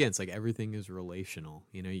once again, it's like everything is relational.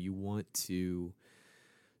 You want to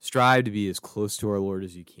strive to be as close to our Lord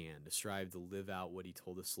as you can, to strive to live out what he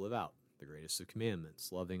told us to live out, the greatest of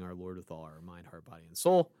commandments, loving our Lord with all our mind, heart, body, and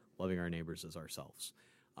soul, loving our neighbors as ourselves.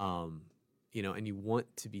 And you want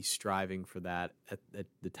to be striving for that at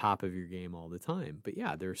the top of your game all the time. But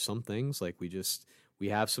yeah, there are some things like we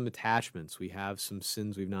have some attachments, we have some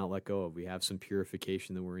sins we've not let go of, we have some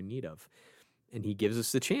purification that we're in need of. And he gives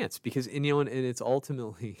us the chance because, and it's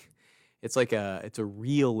ultimately, it's a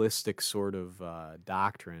realistic sort of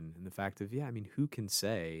doctrine. And the fact of, who can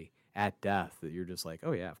say at death that you're just like,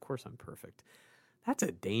 oh yeah, of course I'm perfect. That's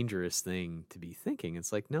a dangerous thing to be thinking.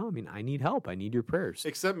 It's like, no, I need help. I need your prayers.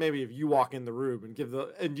 Except maybe if you walk in the room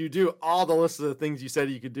and you do all the list of the things you said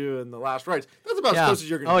you could do in the last rites. That's about as close as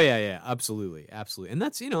you're going to do. Oh, yeah, absolutely. Absolutely. And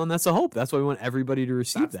that's, and that's the hope. That's why we want everybody to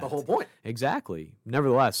receive that. That's the whole point. Exactly.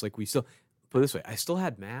 Nevertheless, we still, put it this way, I still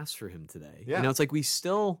had mass for him today. Yeah. It's like it's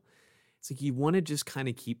like you want to just kind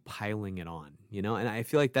of keep piling it on, and I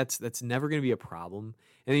feel like that's never going to be a problem.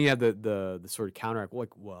 And then you have the sort of counteract,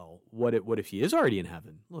 like, well, what if he is already in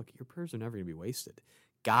heaven? Look, your prayers are never going to be wasted.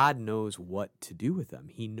 God knows what to do with them.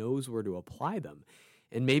 He knows where to apply them.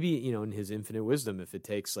 And maybe, in his infinite wisdom, if it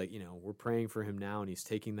takes we're praying for him now and he's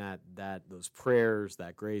taking those prayers,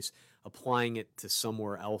 that grace, applying it to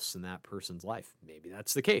somewhere else in that person's life. Maybe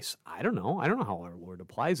that's the case. I don't know. I don't know how our Lord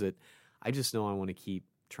applies it. I just know I want to keep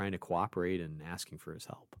trying to cooperate and asking for his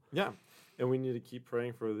help. Yeah. And we need to keep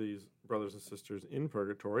praying for these brothers and sisters in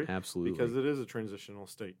purgatory. Absolutely. Because it is a transitional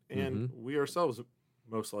state. And we ourselves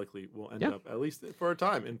most likely will end Yeah. up, at least for a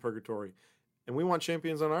time, in purgatory. And we want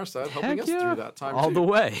champions on our side helping Heck us yeah. through that time all too. the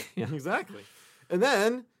way. Yeah. Exactly. And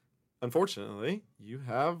then, unfortunately, you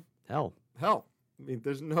have Hell. hell. I mean,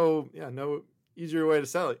 there's no easier way to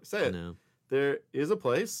say it. No. There is a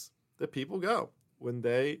place that people go when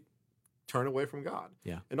they turn away from God.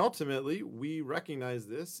 Yeah. And ultimately, we recognize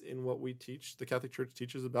this in what we teach, the Catholic Church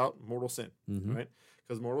teaches about mortal sin, Mhm. right?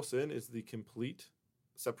 Because mortal sin is the complete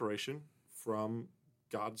separation from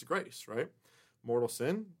God's grace, right? Mortal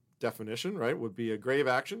sin, definition, right, would be a grave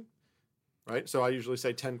action, right? So I usually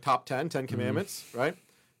say 10 commandments, right?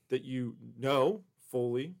 That you know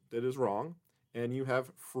fully that is wrong, and you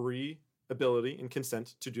have free ability and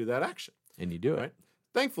consent to do that action. And you do it. Right.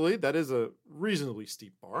 Thankfully, that is a reasonably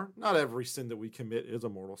steep bar. Not every sin that we commit is a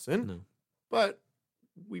mortal sin, No. but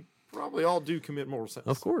we probably all do commit mortal sins.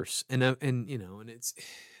 Of course. And it's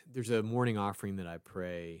there's a morning offering that I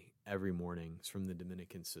pray every morning. It's from the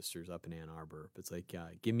Dominican sisters up in Ann Arbor. It's like,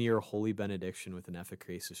 give me your holy benediction with an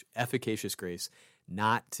efficacious grace,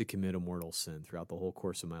 not to commit a mortal sin throughout the whole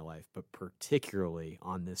course of my life, but particularly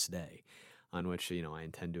on this day, on which, I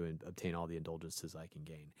intend to obtain all the indulgences I can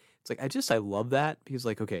gain. It's like, I love that because,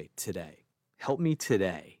 like, okay, today, help me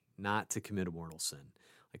today not to commit a mortal sin.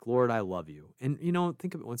 Like, Lord, I love you. And,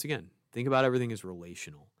 think about everything as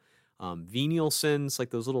relational. Venial sins, like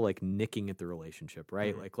those little, like, nicking at the relationship,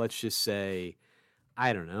 right? Mhm. Like, let's just say,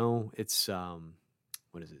 I don't know, it's,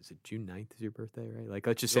 what is it? Is it June 9th is your birthday, right? Like,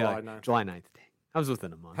 let's just say, July like, 9th. July 9th. Dang, I was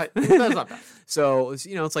within a month. Hey, that's not bad. So,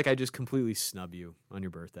 it's like I just completely snub you on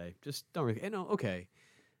your birthday. Just don't really, okay.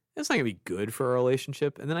 It's not going to be good for our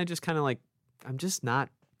relationship. And then I just kind of, like, I'm just not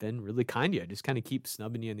been really kind to you. I just kind of keep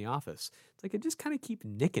snubbing you in the office. It's like I just kind of keep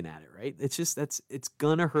nicking at it, right? It's just, it's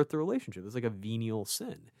going to hurt the relationship. It's like a venial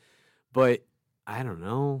sin. But I don't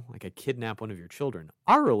know, like I kidnap one of your children.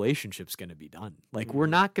 Our relationship's going to be done. Like, we're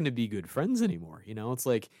not going to be good friends anymore. It's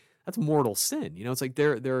like, that's mortal sin. It's like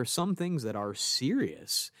there are some things that are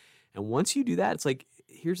serious. And once you do that, it's like,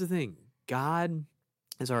 here's the thing. God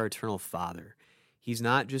is our eternal Father. He's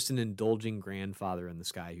not just an indulging grandfather in the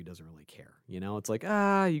sky who doesn't really care. It's like,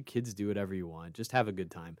 you kids do whatever you want. Just have a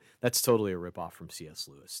good time. That's totally a ripoff from C.S.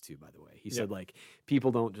 Lewis, too, by the way. He said, like,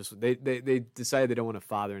 people don't just, they decide they don't want a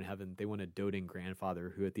father in heaven. They want a doting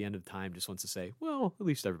grandfather who at the end of time just wants to say, well, at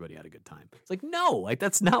least everybody had a good time. It's like, no, like,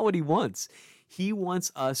 that's not what he wants. He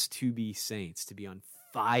wants us to be saints, to be on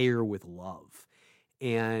fire with love.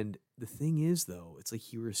 And the thing is, though, it's like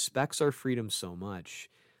he respects our freedom so much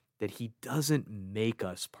that he doesn't make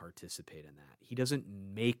us participate in that. He doesn't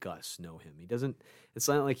make us know him. It's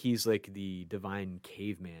not like he's like the divine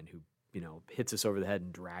caveman who, hits us over the head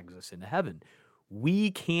and drags us into heaven.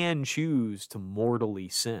 We can choose to mortally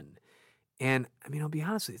sin. And I mean, I'll be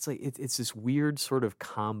honest with you, it's like, it's this weird sort of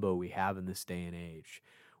combo we have in this day and age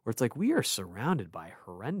where it's like, we are surrounded by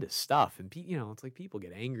horrendous stuff. And, it's like people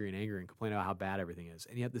get angry and complain about how bad everything is.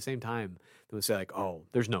 And yet at the same time, they'll say like, oh,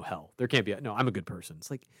 there's no hell. There can't be, no, I'm a good person.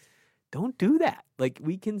 It's like, don't do that. Like,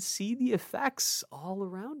 we can see the effects all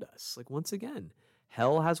around us. Like, once again,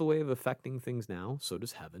 hell has a way of affecting things now. So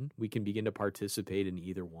does heaven. We can begin to participate in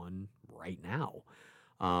either one right now.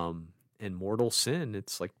 And mortal sin,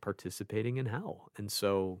 it's like participating in hell. And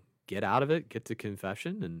so get out of it, get to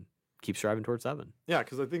confession, and keep striving towards heaven. Yeah,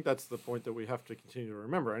 because I think that's the point that we have to continue to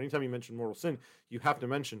remember. Anytime you mention mortal sin, you have to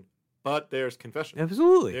mention, but there's confession.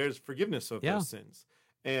 Absolutely. There's forgiveness of those sins.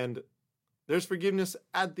 And there's forgiveness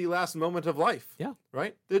at the last moment of life. Yeah.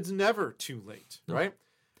 Right? It's never too late. No. Right?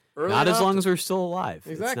 Not as long as we're still alive.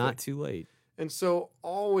 Exactly. It's not too late. And so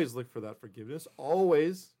always look for that forgiveness.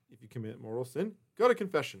 Always, if you commit mortal sin, go to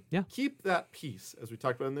confession. Yeah. Keep that peace, as we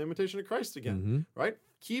talked about in the Imitation of Christ again. Mm-hmm. Right?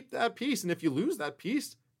 Keep that peace. And if you lose that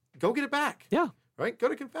peace, go get it back. Yeah. Right? Go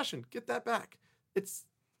to confession. Get that back.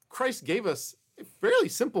 Christ gave us a fairly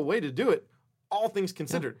simple way to do it, all things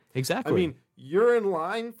considered. Yeah, exactly. I mean, you're in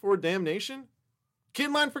line for damnation. Get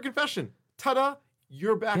in line for confession. Ta-da!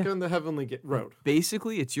 You're back on the heavenly road.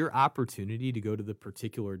 Basically, it's your opportunity to go to the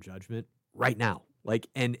particular judgment right now. Like,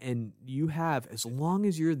 and you have, as long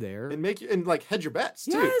as you're there, And hedge your bets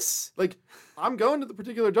too. yes, Like, I'm going to the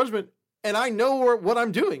particular judgment, and I know what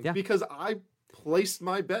I'm doing Yeah. because I placed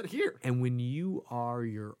my bet here. And when you are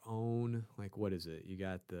your own, like, what is it? You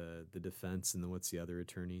got the defense and what's the other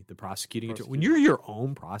attorney? The prosecuting attorney. When you're your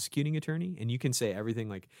own prosecuting attorney and you can say everything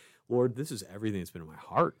like, Lord, this is everything that's been in my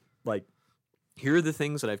heart. Like, here are the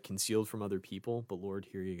things that I've concealed from other people, but Lord,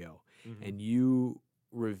 here you go. Mm-hmm. And you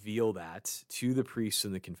reveal that to the priest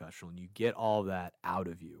in the confessional and you get all of that out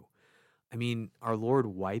of you. I mean, our Lord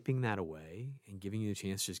wiping that away and giving you the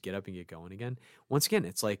chance to just get up and get going again. Once again,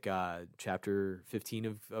 it's like chapter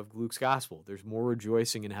 15 of Luke's gospel. There's more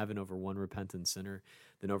rejoicing in heaven over one repentant sinner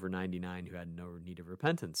than over 99 who had no need of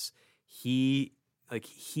repentance. He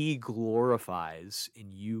glorifies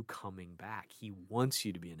in you coming back. He wants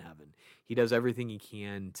you to be in heaven. He does everything he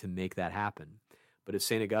can to make that happen. But as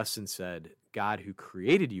St. Augustine said, God who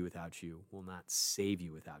created you without you will not save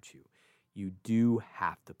you without you. You do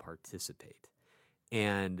have to participate.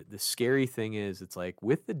 And the scary thing is, it's like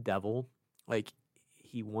with the devil, like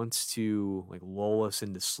he wants to like lull us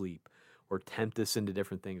into sleep or tempt us into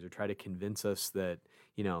different things or try to convince us that,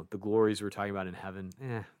 you know, the glories we're talking about in heaven,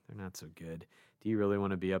 they're not so good. Do you really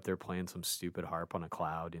want to be up there playing some stupid harp on a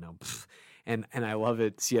cloud, you know? And I love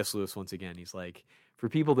it. C.S. Lewis, once again, he's like, for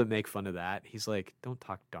people that make fun of that, he's like, don't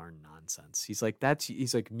talk darn nonsense. He's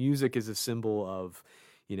like, music is a symbol of,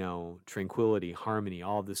 you know, tranquility, harmony,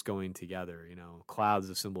 all of this going together. You know, clouds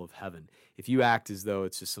is a symbol of heaven. If you act as though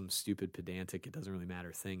it's just some stupid, pedantic, it doesn't really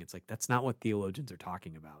matter thing, it's like, that's not what theologians are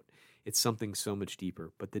talking about. It's something so much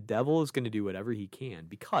deeper. But the devil is going to do whatever he can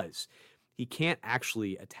because he can't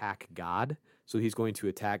actually attack God, so he's going to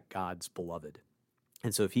attack God's beloved.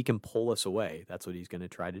 And so if he can pull us away, that's what he's going to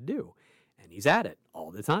try to do. And he's at it all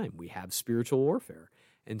the time. We have spiritual warfare.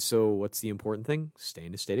 And so what's the important thing? Stay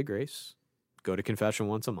in a state of grace. Go to confession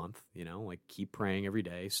once a month, you know, like keep praying every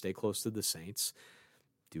day, stay close to the saints,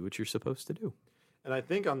 do what you're supposed to do. And I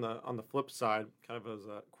think on the flip side, kind of as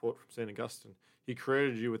a quote from St. Augustine, he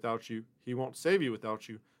created you without you, he won't save you without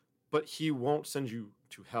you, but he won't send you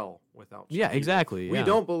to hell without you. Yeah, either. exactly. We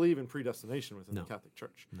don't believe in predestination within No. the Catholic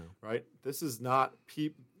Church, No. right? This is not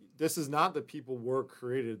that people were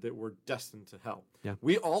created that were destined to hell. Yeah.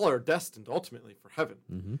 We all are destined ultimately for heaven.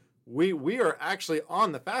 Mm-hmm. We are actually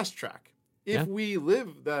on the fast track. If we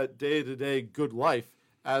live that day-to-day good life,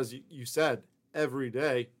 as you said, every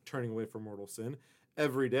day turning away from mortal sin,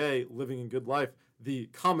 every day living in good life, the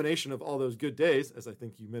combination of all those good days, as I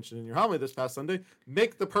think you mentioned in your homily this past Sunday,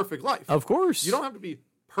 make the perfect life. Of course. You don't have to be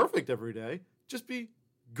perfect every day. Just be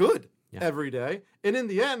good every day. And in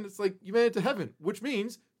the end, it's like you made it to heaven, which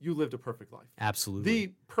means you lived a perfect life. Absolutely.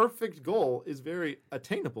 The perfect goal is very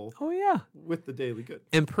attainable. Oh, yeah. With the daily good.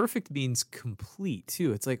 And perfect means complete,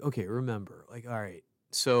 too. It's like, okay, remember, like, all right,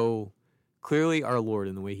 so clearly our Lord,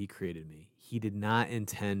 in the way he created me, he did not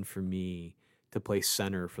intend for me to play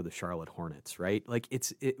center for the Charlotte Hornets, right? Like,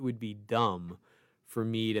 it would be dumb for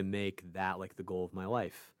me to make that, like, the goal of my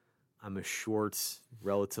life. I'm a short,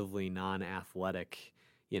 relatively non-athletic,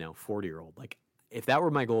 40-year-old. Like, if that were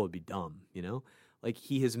my goal, it would be dumb, Like,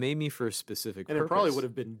 he has made me for a specific purpose. And it probably would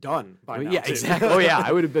have been done by now, yeah, too. exactly. Oh, yeah.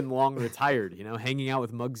 I would have been long retired, hanging out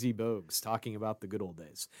with Muggsy Bogues, talking about the good old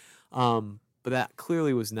days. But that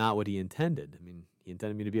clearly was not what he intended. I mean, he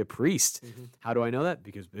intended me to be a priest. Mm-hmm. How do I know that?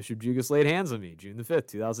 Because Bishop Jugas laid hands on me, June the 5th,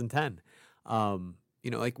 2010.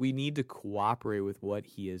 Like, we need to cooperate with what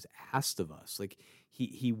he has asked of us. Like,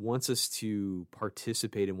 he wants us to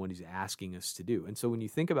participate in what he's asking us to do. And so when you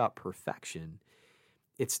think about perfection,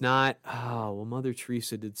 it's not, Mother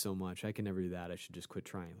Teresa did so much. I can never do that. I should just quit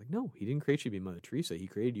trying. Like, no, he didn't create you to be Mother Teresa. He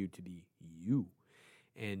created you to be you.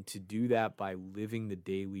 And to do that by living the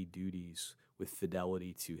daily duties with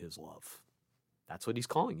fidelity to his love. That's what he's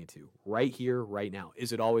calling you to, right here, right now.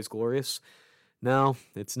 Is it always glorious? No,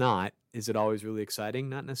 it's not. Is it always really exciting?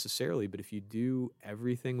 Not necessarily. But if you do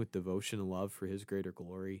everything with devotion and love for his greater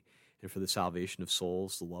glory and for the salvation of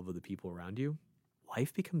souls, the love of the people around you,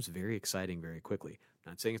 life becomes very exciting very quickly.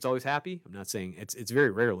 I'm not saying it's always happy. I'm not saying it's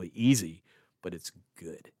very rarely easy, but it's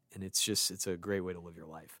good. And it's a great way to live your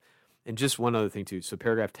life. And just one other thing too. So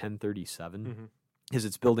paragraph 1037 is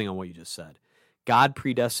it's building on what you just said. God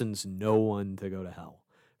predestines no one to go to hell.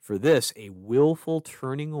 For this, a willful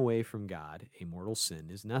turning away from God, a mortal sin,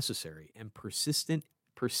 is necessary, and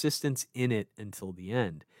persistence in it until the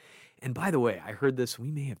end. And by the way, I heard this, we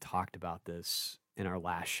may have talked about this in our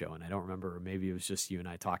last show, and I don't remember, or maybe it was just you and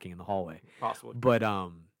I talking in the hallway. Possibly. But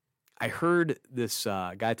I heard this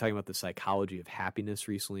guy talking about the psychology of happiness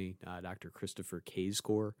recently, Dr. Christopher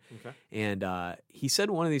Kayscore. Okay. And he said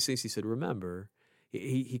one of these things, he said, remember,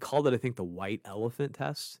 he called it, I think, the white elephant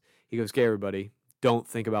test. He goes, okay, everybody, don't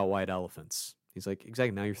think about white elephants. He's like,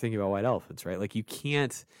 exactly, now you're thinking about white elephants, right? Like, you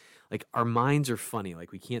can't, like, our minds are funny.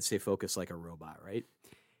 Like, we can't stay focused like a robot, right?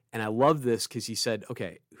 And I love this because he said,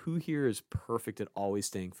 okay, who here is perfect at always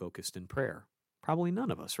staying focused in prayer? Probably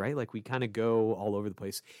none of us, right? Like, we kind of go all over the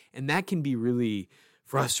place. And that can be really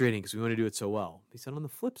frustrating because we want to do it so well. He said, on the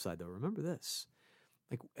flip side, though, remember this.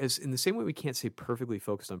 Like, as in the same way we can't stay perfectly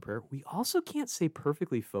focused on prayer, we also can't stay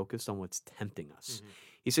perfectly focused on what's tempting us. Mm-hmm.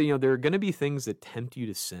 He said, there are going to be things that tempt you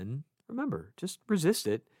to sin, remember, just resist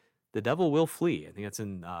it. The devil will flee. I think that's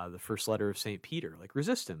in the first letter of St. Peter. Like,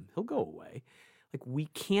 resist him. He'll go away. Like, we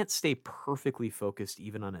can't stay perfectly focused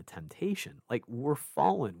even on a temptation. Like, we're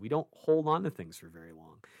fallen. We don't hold on to things for very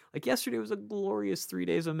long. Like, yesterday was a glorious 3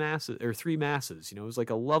 days of masses, or 3 masses. You know, it was like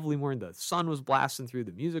a lovely morning. The sun was blasting through.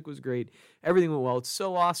 The music was great. Everything went well. It's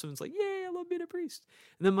so awesome. It's like, yay, I love being a priest.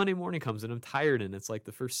 And then Monday morning comes and I'm tired. And it's like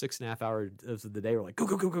the first 6.5 hours of the day, we're like, go,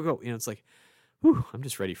 go, go, go, go. You know, it's like, whew, I'm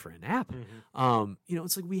just ready for a nap. You know,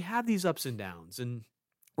 it's like we have these ups and downs, and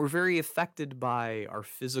we're very affected by our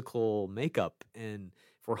physical makeup. And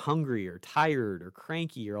if we're hungry or tired or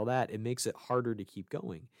cranky or all that, it makes it harder to keep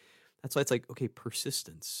going. That's why it's like, okay,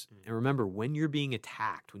 persistence. And remember, when you're being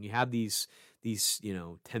attacked, when you have these, you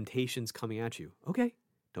know, temptations coming at you, okay,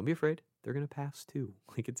 don't be afraid. They're going to pass too.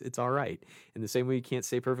 Like, it's all right. In the same way you can't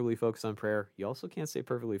stay perfectly focused on prayer, you also can't stay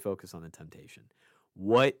perfectly focused on the temptation.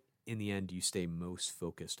 What, in the end, do you stay most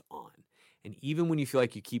focused on? And even when you feel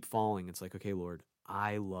like you keep falling, it's like, okay, Lord,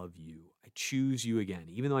 I love you. I choose you again.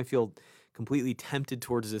 Even though I feel completely tempted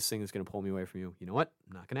towards this thing that's going to pull me away from you, you know what?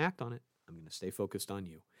 I'm not going to act on it. I'm going to stay focused on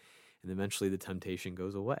you. And eventually the temptation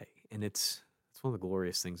goes away. And it's one of the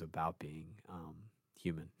glorious things about being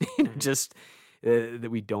human, you know, just that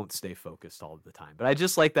we don't stay focused all the time. But I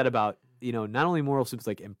just like that about, you know, not only moral soups,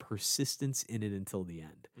 like, and persistence in it until the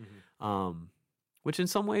end. Which in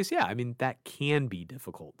some ways, yeah, I mean, that can be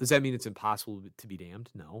difficult. Does that mean it's impossible to be damned?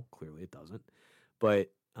 No, clearly it doesn't.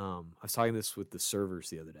 But I was talking this with the servers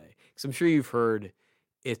the other day, because I'm sure you've heard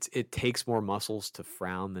it takes more muscles to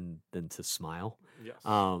frown than to smile. Yes.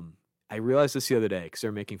 I realized this the other day because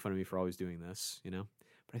they're making fun of me for always doing this, you know.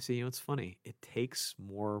 But I say, you know, it's funny. It takes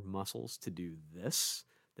more muscles to do this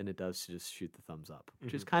than it does to just shoot the thumbs up,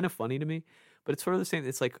 which is kind of funny to me. But it's sort of the same.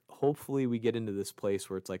 It's like, hopefully we get into this place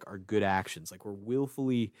where it's like our good actions, like we're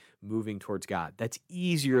willfully moving towards God. That's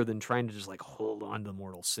easier than trying to just like hold on to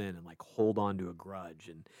mortal sin and like hold on to a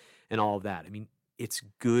grudge and all of that. I mean, it's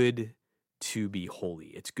good to be holy.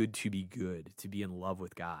 It's good to be in love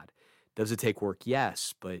with God. Does it take work?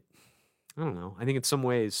 Yes, but I don't know. I think in some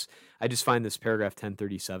ways, I just find this paragraph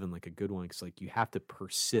 1037 like a good one, because like you have to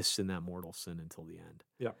persist in that mortal sin until the end.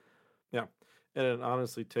 Yeah. And it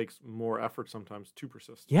honestly takes more effort sometimes to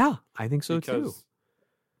persist. Yeah, I think so too. Because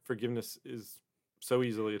forgiveness is so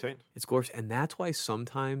easily attained. It's glorious. And that's why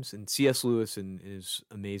sometimes, and C.S. Lewis in his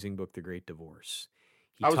amazing book, The Great Divorce.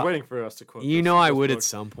 I was waiting for us to quote You this, know I this would book. at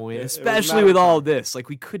some point, It especially with all of this. Like,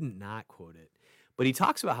 we couldn't not quote it. But he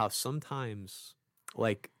talks about how sometimes,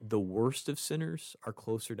 like, the worst of sinners are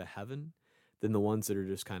closer to heaven than the ones that are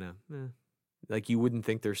just kind of, like, you wouldn't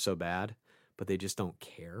think they're so bad, but they just don't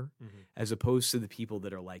care, as opposed to the people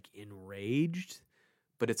that are, like, enraged,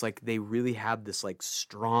 but it's like they really have this, like,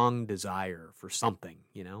 strong desire for something,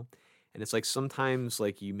 you know? And it's like sometimes,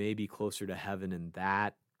 like, you may be closer to heaven in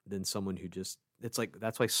that than someone who just, it's like,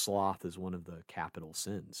 that's why sloth is one of the capital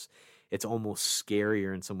sins. It's almost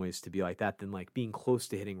scarier in some ways to be like that than like being close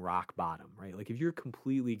to hitting rock bottom, right? Like if you're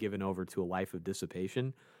completely given over to a life of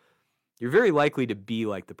dissipation, you're very likely to be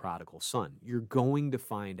like the prodigal son. You're going to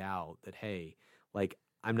find out that, hey, like,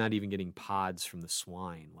 I'm not even getting pods from the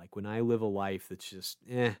swine. Like when I live a life that's just,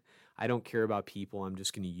 I don't care about people. I'm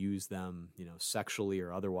just going to use them, you know, sexually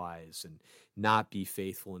or otherwise, and not be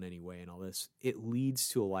faithful in any way and all this. It leads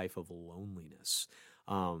to a life of loneliness.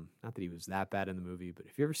 Not that he was that bad in the movie, but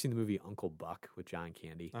have you ever seen the movie Uncle Buck with John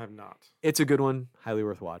Candy? I have not. It's a good one, highly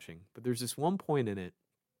worth watching. But there's this one point in it,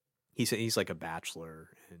 he's like a bachelor,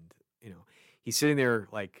 and, you know, he's sitting there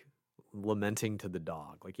like lamenting to the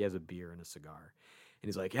dog, like he has a beer and a cigar. And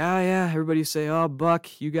he's like, yeah, everybody say, oh,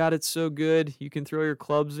 Buck, you got it so good. You can throw your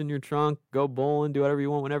clubs in your trunk, go bowling, do whatever you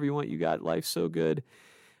want, whenever you want. You got life so good.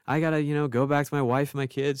 I got to, you know, go back to my wife and my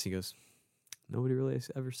kids. He goes, nobody really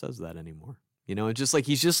ever says that anymore. You know, it's just like,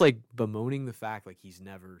 he's just like bemoaning the fact like he's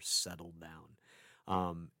never settled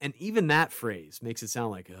down. And even that phrase makes it sound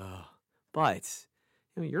like, but,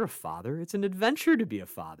 you know, you're a father. It's an adventure to be a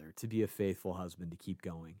father, to be a faithful husband, to keep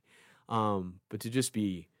going. But to just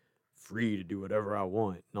be free to do whatever I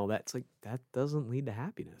want and all that, it's like, that doesn't lead to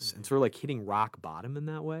happiness. And sort of like hitting rock bottom in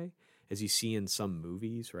that way, as you see in some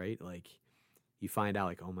movies, right? Like you find out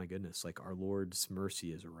like, oh my goodness, like our Lord's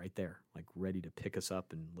mercy is right there, like ready to pick us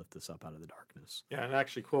up and lift us up out of the darkness. Yeah, and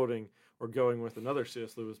actually quoting or going with another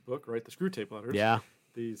C.S. Lewis book, right? The Screwtape Letters. Yeah.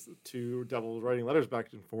 These two devils writing letters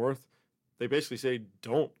back and forth. They basically say,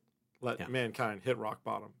 don't let mankind hit rock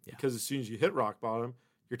bottom. Yeah. Because as soon as you hit rock bottom,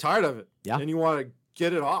 you're tired of it. Yeah. And you want to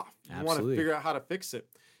get it off. You want to figure out how to fix it.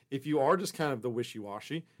 If you are just kind of the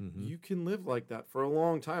wishy-washy, you can live like that for a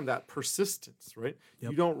long time. That persistence, right?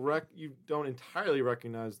 Yep. You don't entirely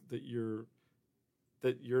recognize that you're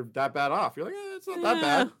that you're that bad off. You're like, it's not that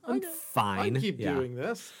bad. I'm I fine. can keep Yeah. doing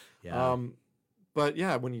this. Yeah. But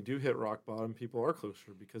yeah, when you do hit rock bottom, people are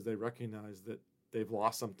closer because they recognize that they've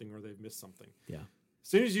lost something or they've missed something. Yeah. As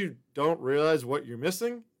soon as you don't realize what you're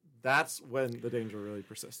missing, that's when the danger really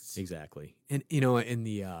persists. Exactly. And in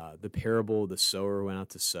the parable, the sower went out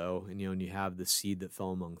to sow, and and you have the seed that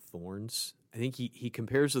fell among thorns. I think he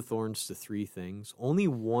compares the thorns to three things. Only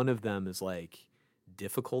one of them is like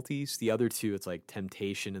difficulties. The other two, it's like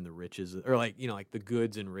temptation and the riches, or like like the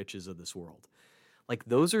goods and riches of this world. Like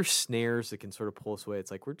those are snares that can sort of pull us away.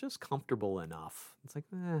 It's like we're just comfortable enough. It's like,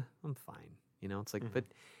 I'm fine. It's like, but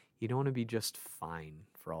you don't want to be just fine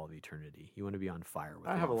for all of eternity. You want to be on fire with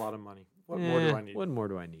I have a love. lot of money. What more do I need? What more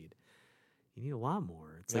do I need? You need a lot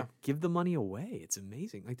more. It's Yeah. like, give the money away. It's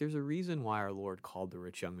amazing. Like there's a reason why our Lord called the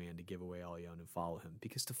rich young man to give away all he owned and follow him.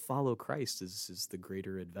 Because to follow Christ is the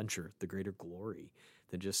greater adventure, the greater glory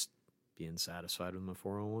than just being satisfied with my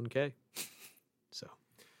 401k. So,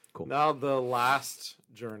 cool. Now the last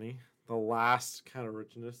journey, the last kind of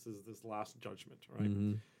richness is this last judgment, right?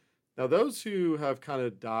 Mhm. Now those who have kind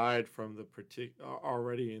of died from the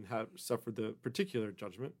already and have suffered the particular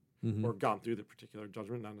judgment, Mhm. or gone through the particular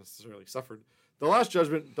judgment, not necessarily suffered. The last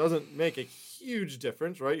judgment doesn't make a huge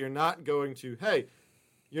difference, right? You're not going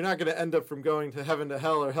to end up from going to heaven to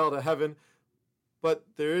hell or hell to heaven, but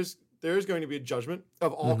there is going to be a judgment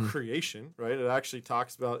of all creation, right? It actually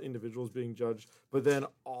talks about individuals being judged, but then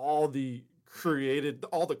all the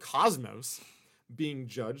cosmos being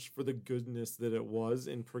judged for the goodness that it was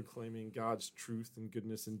in proclaiming God's truth and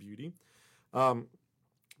goodness and beauty.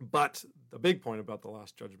 But the big point about the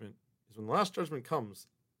last judgment is when the last judgment comes,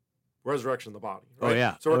 resurrection of the body. Right? Oh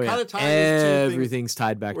yeah. So we're kind of tying these two things. Everything's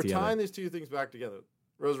tied back We're together. tying these two things back together: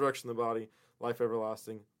 resurrection of the body, life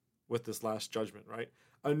everlasting, with this last judgment. Right?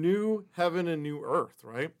 A new heaven and new earth.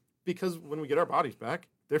 Right? Because when we get our bodies back,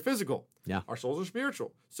 they're physical. Yeah. Our souls are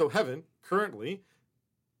spiritual. So heaven currently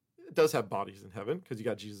does have bodies in heaven because you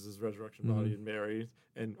got Jesus' resurrection body and Mary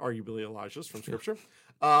and arguably Elijah's from Scripture.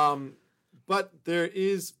 But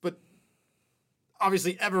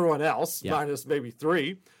obviously everyone else, minus maybe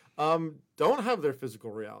 3, don't have their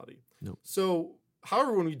physical reality. Nope. So,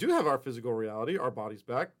 however, when we do have our physical reality, our bodies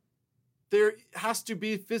back, there has to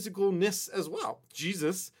be physicalness as well.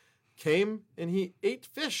 Jesus came and he ate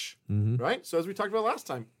fish, right? So as we talked about last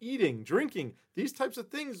time, eating, drinking, these types of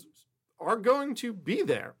things are going to be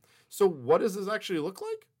there. So what does this actually look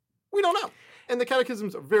like? We don't know. And the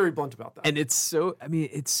catechisms are very blunt about that. And it's so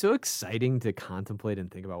exciting to contemplate and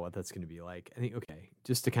think about what that's going to be like. I think, okay,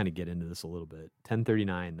 just to kind of get into this a little bit,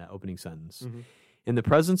 1039, that opening sentence. In the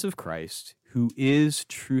presence of Christ, who is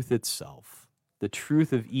truth itself, the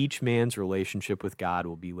truth of each man's relationship with God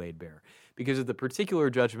will be laid bare. Because of the particular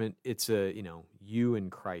judgment, it's a, you and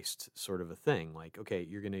Christ sort of a thing. Like, okay,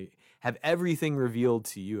 you're going to have everything revealed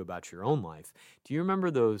to you about your own life. Do you remember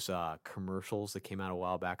those commercials that came out a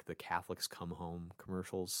while back, the Catholics Come Home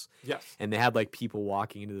commercials? Yes. And they had like people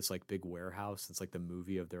walking into this like big warehouse. It's like the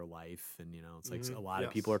movie of their life. And, it's like a lot of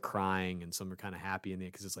people are crying and some are kind of happy in there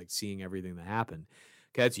because it's like seeing everything that happened.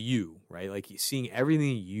 Okay, that's you, right? Like seeing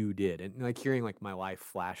everything you did and like hearing like my life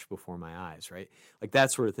flash before my eyes, right? Like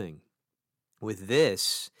that sort of thing. With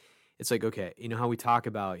this, it's like, okay, how we talk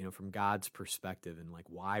about, from God's perspective and like,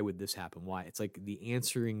 why would this happen? Why? It's like the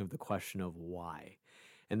answering of the question of why.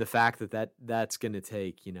 And the fact that's going to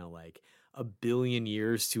take, like 1 billion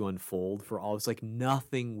years to unfold for all. It's like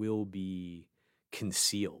nothing will be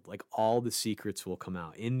concealed. Like all the secrets will come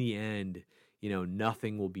out. In the end,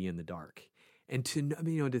 nothing will be in the dark. And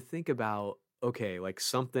to think about, okay, like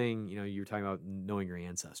something, you were talking about knowing your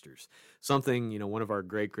ancestors, something, one of our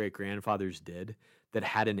great-great-grandfathers did that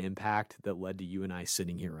had an impact that led to you and I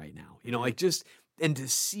sitting here right now, like just, and to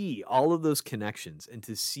see all of those connections and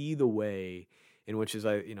to see the way in which, as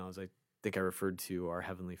I think I referred to our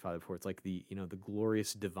Heavenly Father before, it's like the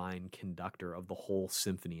glorious divine conductor of the whole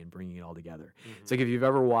symphony and bringing it all together. It's like if you've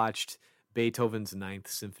ever watched Beethoven's Ninth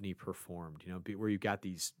Symphony performed, where you got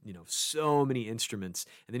these, so many instruments,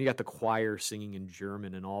 and then you got the choir singing in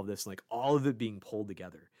German and all of this, like all of it being pulled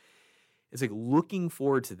together. It's like looking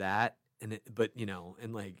forward to that, and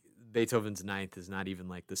like Beethoven's Ninth is not even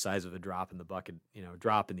like the size of a drop in the bucket,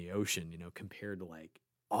 drop in the ocean, compared to like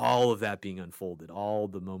all of that being unfolded, all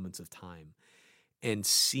the moments of time, and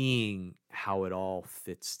seeing how it all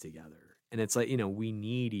fits together. And it's like, we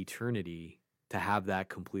need eternity to have that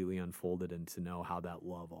completely unfolded and to know how that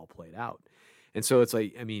love all played out. And so it's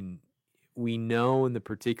like, we know in the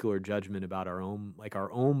particular judgment about our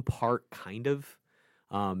own part kind of,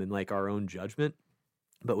 and like our own judgment,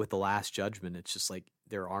 but with the last judgment, it's just like,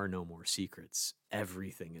 there are no more secrets.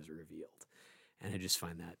 Everything is revealed. And I just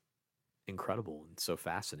find that incredible and so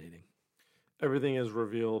fascinating. Everything is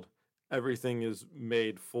revealed. Everything is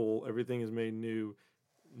made full. Everything is made new.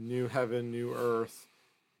 New heaven, new earth.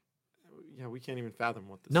 Yeah, we can't even fathom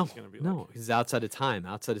what this is going to be No, like. because outside of time,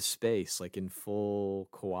 outside of space, like in full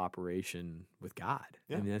cooperation with God.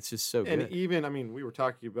 Yeah. I mean, that's just so And good. even, I mean, we were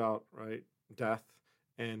talking about, right, death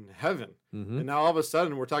and heaven. Mhm. And now all of a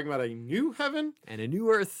sudden we're talking about a new heaven And a new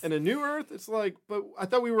earth. and a new earth. It's like, but I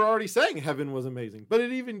thought we were already saying heaven was amazing. But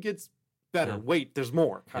it even gets better. Yeah. Wait, there's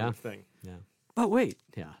more kind Yeah. of thing. Yeah. But wait.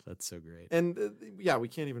 Yeah, that's so great. And yeah, we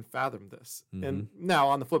can't even fathom this. Mm-hmm. And now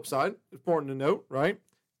on the flip side, important to note, right?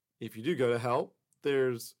 If you do go to hell,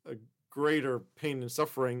 there's a greater pain and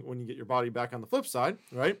suffering when you get your body back on the flip side,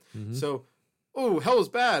 right? Mhm. So, oh, hell is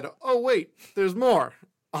bad. Oh, wait, there's more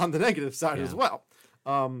on the negative side as Yeah. well.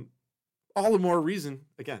 All the more reason,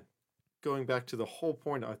 again, going back to the whole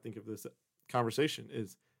point, I think, of this conversation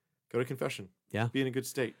is go to confession. Yeah. Be in a good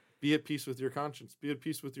state. Be at peace with your conscience. Be at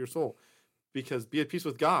peace with your soul. Because be at peace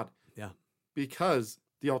with God. Yeah. Because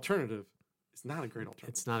the alternative is not a great alternative.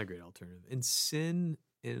 It's not a great alternative. And sin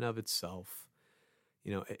in and of itself,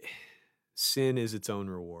 sin is its own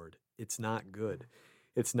reward. It's not good.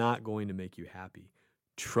 It's not going to make you happy.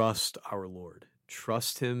 Trust our Lord.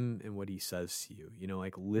 Trust him in what he says to you.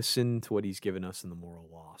 Listen to what he's given us in the moral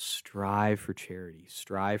law. Strive for charity.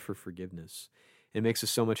 Strive for forgiveness. It makes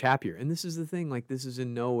us so much happier. And this is the thing, this is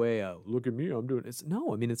in no way look at me, I'm doing it.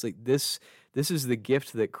 No, I mean, it's like this is the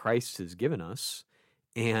gift that Christ has given us.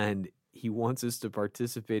 And he wants us to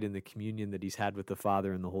participate in the communion that he's had with the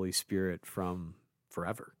Father and the Holy Spirit from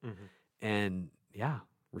forever. Mm-hmm. And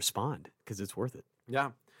respond, because it's worth it.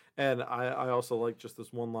 Yeah. And I also like just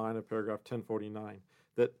this one line of paragraph 1049,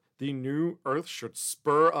 that the new earth should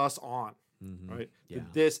spur us on, Mm-hmm. right? Yeah.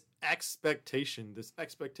 This expectation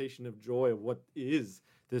of joy of what is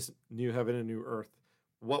this new heaven and new earth,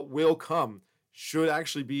 what will come, should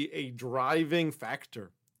actually be a driving factor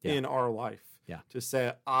in our life. Yeah. To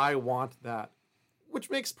say, I want that, which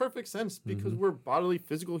makes perfect sense because we're bodily,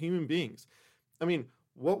 physical human beings. I mean,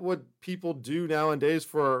 what would people do nowadays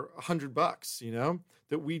for $100,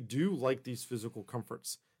 that we do like these physical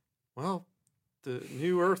comforts? Well, the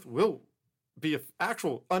new earth will be an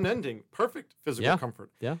actual unending, perfect physical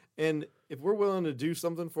comfort. Yeah. And if we're willing to do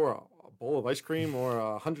something for a bowl of ice cream or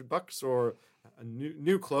 $100 or a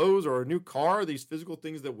new clothes or a new car, these physical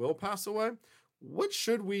things that will pass away, what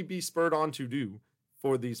should we be spurred on to do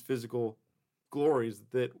for these physical glories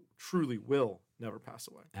that truly will never pass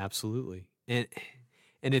away? Absolutely. And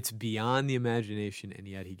it's beyond the imagination, and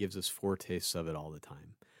yet he gives us foretastes of it all the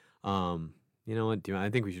time. You know what? I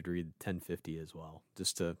think we should read 1050 as well,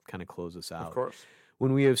 just to kind of close us out. Of course.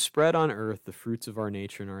 When we have spread on earth the fruits of our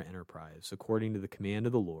nature and our enterprise, according to the command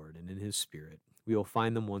of the Lord and in his Spirit, we will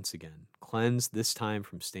find them once again, cleansed this time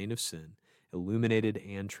from stain of sin, illuminated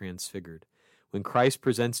and transfigured. When Christ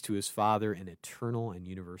presents to his Father an eternal and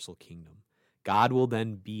universal kingdom, God will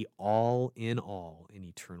then be all in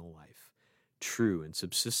eternal life. True and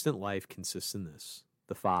subsistent life consists in this: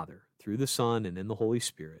 the Father, through the Son and in the Holy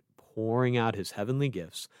Spirit, pouring out his heavenly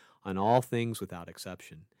gifts on all things without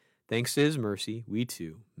exception. Thanks to his mercy, we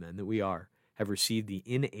too, men that we are, have received the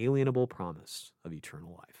inalienable promise of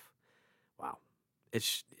eternal life. Wow.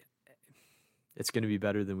 It's going to be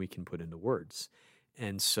better than we can put into words.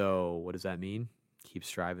 And so what does that mean? Keep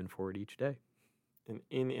striving for it each day. An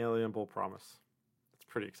inalienable promise. It's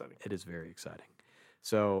pretty exciting. It is very exciting.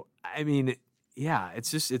 So, I mean, yeah,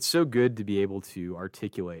 it's so good to be able to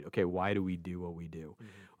articulate, okay, why do we do what we do? Mm-hmm.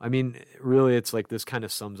 I mean, really, it's like this kind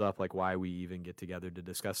of sums up why we even get together to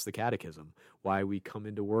discuss the catechism, why we come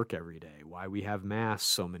into work every day, why we have mass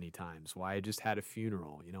so many times, why I just had a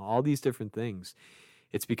funeral, all these different things.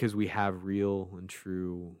 It's because we have real and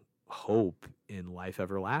true hope in life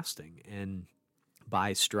everlasting. And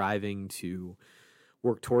by striving to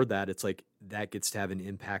work toward that, it's like that gets to have an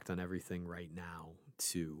impact on everything right now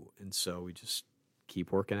too. And so we just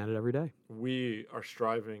keep working at it every day. We are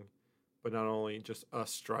striving, but not only just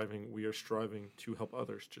us striving, we are striving to help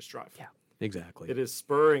others to strive. Yeah, exactly. It is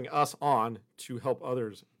spurring us on to help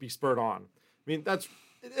others be spurred on. I mean, and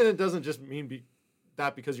it doesn't just mean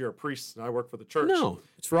that because you're a priest and I work for the church. No,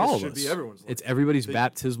 it's for all of us. It should be everyone's life. It's everybody's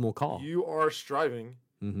baptismal call. You are striving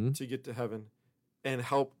Mm-hmm. to get to heaven and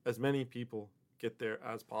help as many people get there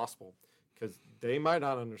as possible, because they might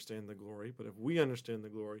not understand the glory, but if we understand the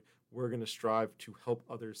glory, we're going to strive to help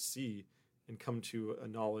others see and come to a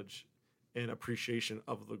knowledge and appreciation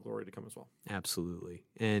of the glory to come as well. Absolutely.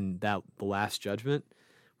 And the last judgment,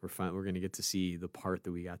 we're going to get to see the part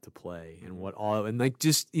that we got to play and what all, and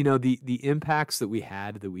the impacts that we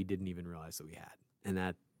had that we didn't even realize that we had. And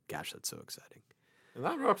that's so exciting. And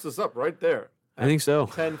that wraps us up right there. I think so.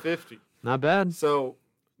 1050. Not bad. So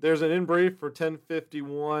there's an in brief for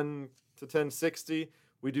 1051 to 1060.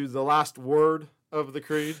 We do the last word of the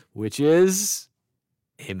creed. Which is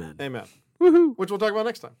amen. Amen. Woohoo. Which we'll talk about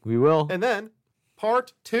next time. We will. And then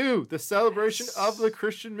part 2, the celebration of the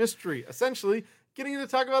Christian mystery. Essentially, getting to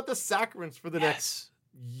talk about the sacraments for the next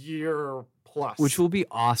year plus. Which will be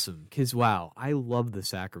awesome because, wow, I love the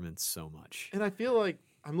sacraments so much. And I feel like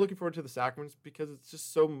I'm looking forward to the sacraments because it's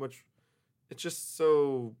just so much, it's just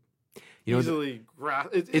so easily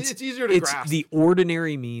grasped. It's easier to grasp. It's the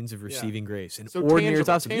ordinary means of receiving grace. And so ordinary is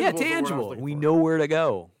tangible. awesome. Tangible is the word I was tangible. looking We for. know where to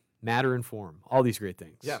go. Matter and form. All these great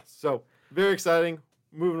things. Yeah, so very exciting.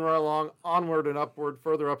 Moving right along, onward and upward,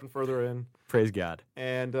 further up and further in. Praise God.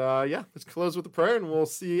 And let's close with a prayer, and we'll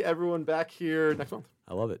see everyone back here next month.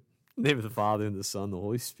 I love it. In the name of the Father, and the Son, and the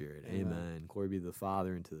Holy Spirit. Amen. Amen. Glory be to the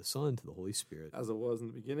Father, and to the Son, and to the Holy Spirit. As it was in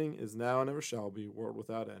the beginning, is now, and ever shall be, world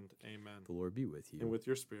without end. Amen. The Lord be with you. And with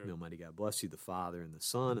your spirit. May Almighty God bless you, the Father, and the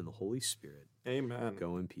Son, and the Holy Spirit. Amen.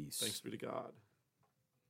 Go in peace. Thanks be to God.